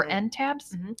always cut or it. end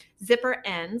tabs. Mhm. Zipper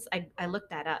ends. I looked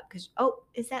that up because,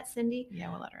 is that Cindy?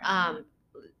 Yeah, we'll let her.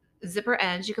 Zipper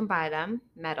ends, you can buy them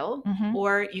metal, Mhm.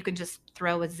 or you can just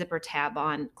throw a zipper tab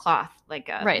on cloth, like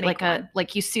a Right, make one.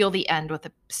 like you seal the end with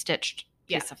a stitched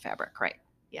piece Yeah. of fabric, right?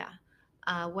 Yeah.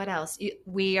 What else?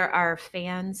 We are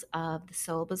fans of the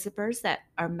Soba zippers that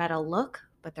are metal look,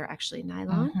 but they're actually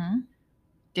nylon. Mhm.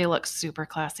 They look super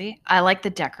classy. I like the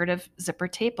decorative zipper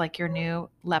tape, like your new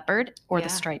leopard or the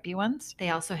Yeah. stripy ones.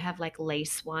 They also have like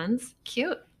lace ones.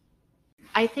 Cute.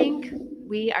 I think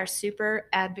we are super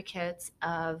advocates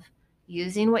of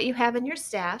using what you have in your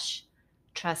stash,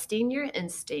 trusting your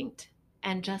instinct,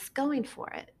 and just going for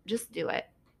it. Just do it.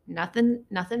 Nothing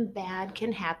bad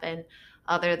can happen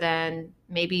other than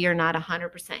maybe you're not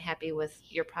 100% happy with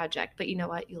your project, but you know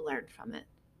what? You learn from it.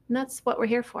 And that's what we're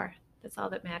here for. That's all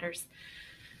that matters.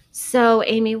 So,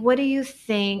 Amy, what do you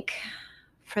think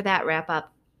for that wrap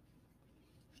up?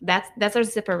 That's our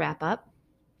zipper wrap up.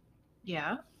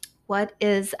 Yeah. What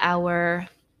is our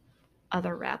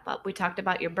other wrap up? We talked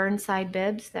about your Burnside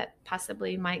bibs that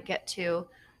possibly might get to.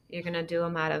 You're going to do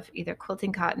them out of either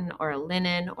quilting cotton or a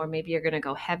linen, or maybe you're going to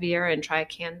go heavier and try a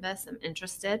canvas. I'm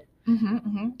interested.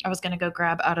 I was going to go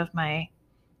grab out of my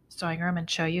sewing room and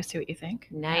show you, see what you think.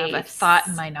 Nice. I have a thought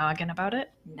in my noggin about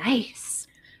it. Nice.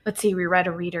 Let's see. We read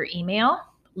a reader email,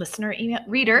 listener email,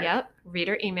 reader. Yep.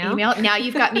 Reader email. Now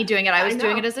you've got me doing it. I was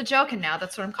doing know. it as a joke, and now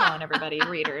that's what I'm calling everybody,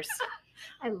 readers.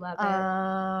 I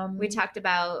love it. We talked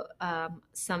about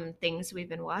some things we've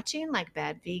been watching, like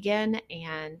Bad Vegan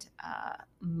and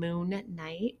Moon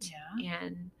Knight. Yeah.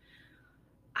 And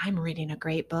I'm reading a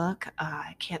great book.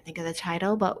 I can't think of the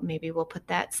title, but maybe we'll put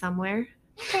that somewhere.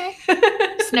 Okay.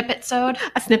 Snippet sewed.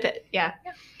 A snippet. Yeah.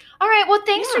 All right. Well,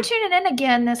 thanks for tuning in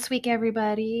again this week,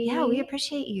 everybody. Yeah, we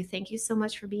appreciate you. Thank you so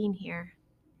much for being here.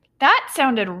 That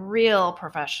sounded real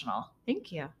professional.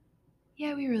 Thank you.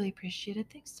 Yeah, we really appreciate it.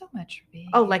 Thanks so much for being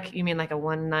Oh, here. like you mean like a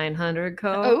 1-900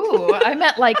 code? Oh, I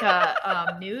meant like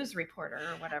a news reporter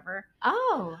or whatever.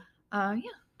 Oh. Yeah.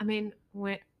 I mean,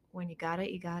 when you got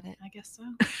it, you got it. I guess so.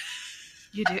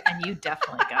 You do, and you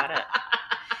definitely got it.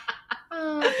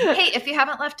 Hey, if you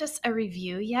haven't left us a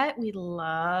review yet, we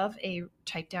love a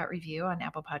typed out review on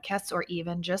Apple Podcasts, or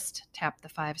even just tap the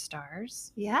 5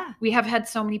 stars. Yeah. We have had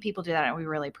so many people do that, and we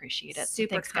really appreciate it.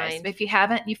 Super Thanks, guys. kind. If you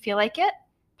haven't, you feel like it,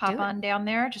 pop Do it. on down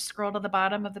there. Just scroll to the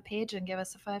bottom of the page and give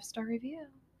us a 5-star review.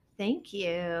 Thank you.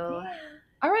 Yeah.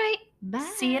 All right.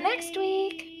 Bye. See you next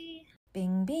week.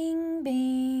 Bing, bing,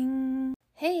 bing.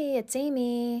 Hey, it's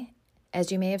Amy. As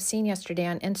you may have seen yesterday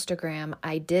on Instagram,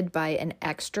 I did buy an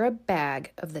extra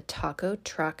bag of the taco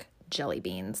truck jelly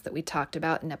beans that we talked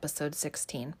about in episode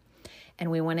 16.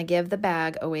 And we want to give the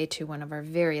bag away to one of our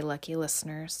very lucky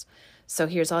listeners. So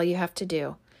here's all you have to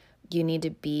do. You need to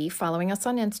be following us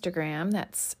on Instagram.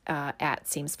 That's at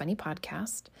Seems Funny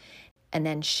Podcast. And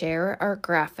then share our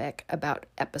graphic about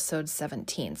episode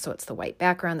 17. So it's the white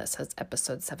background that says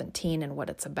episode 17 and what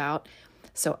it's about.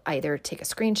 So either take a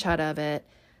screenshot of it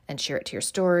and share it to your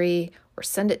story, or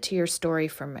send it to your story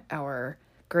from our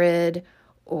grid,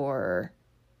 or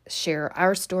share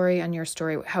our story on your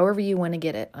story, however you want to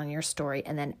get it on your story,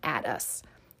 and then at us,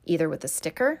 either with a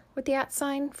sticker with the @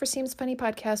 sign for Seems Funny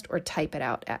Podcast, or type it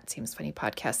out at Seems Funny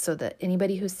Podcast, so that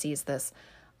anybody who sees this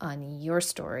on your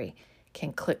story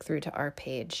can click through to our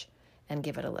page and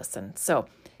give it a listen. So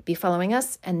be following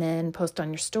us and then post on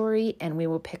your story, and we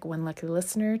will pick one lucky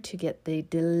listener to get the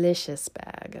delicious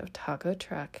bag of Taco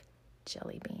Truck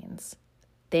jelly beans.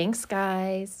 Thanks,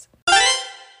 guys.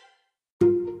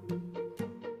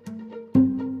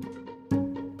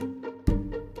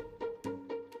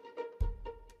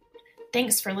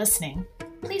 Thanks for listening.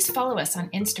 Please follow us on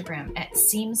Instagram at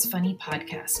Seems Funny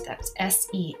Podcast. That's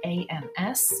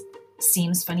SEAMS,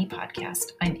 Seems Funny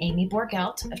Podcast. I'm Amy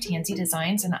Borgelt of Tansy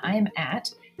Designs, and I am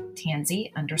at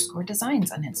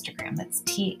Tansy_designs on Instagram. That's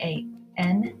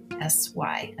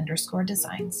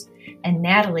TANSY_designs. And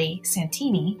Natalie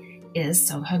Santini is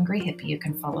So Hungry Hippie. You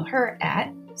can follow her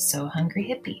at So Hungry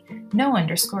Hippie. No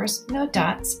underscores, no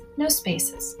dots, no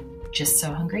spaces. Just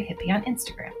So Hungry Hippie on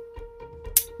Instagram.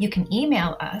 You can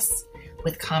email us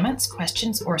with comments,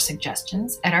 questions, or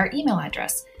suggestions at our email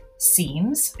address,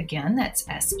 Seems, again, that's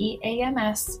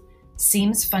SEAMS,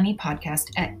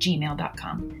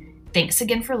 seemsfunnypodcast@gmail.com. Thanks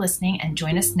again for listening, and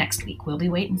join us next week. We'll be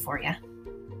waiting for you.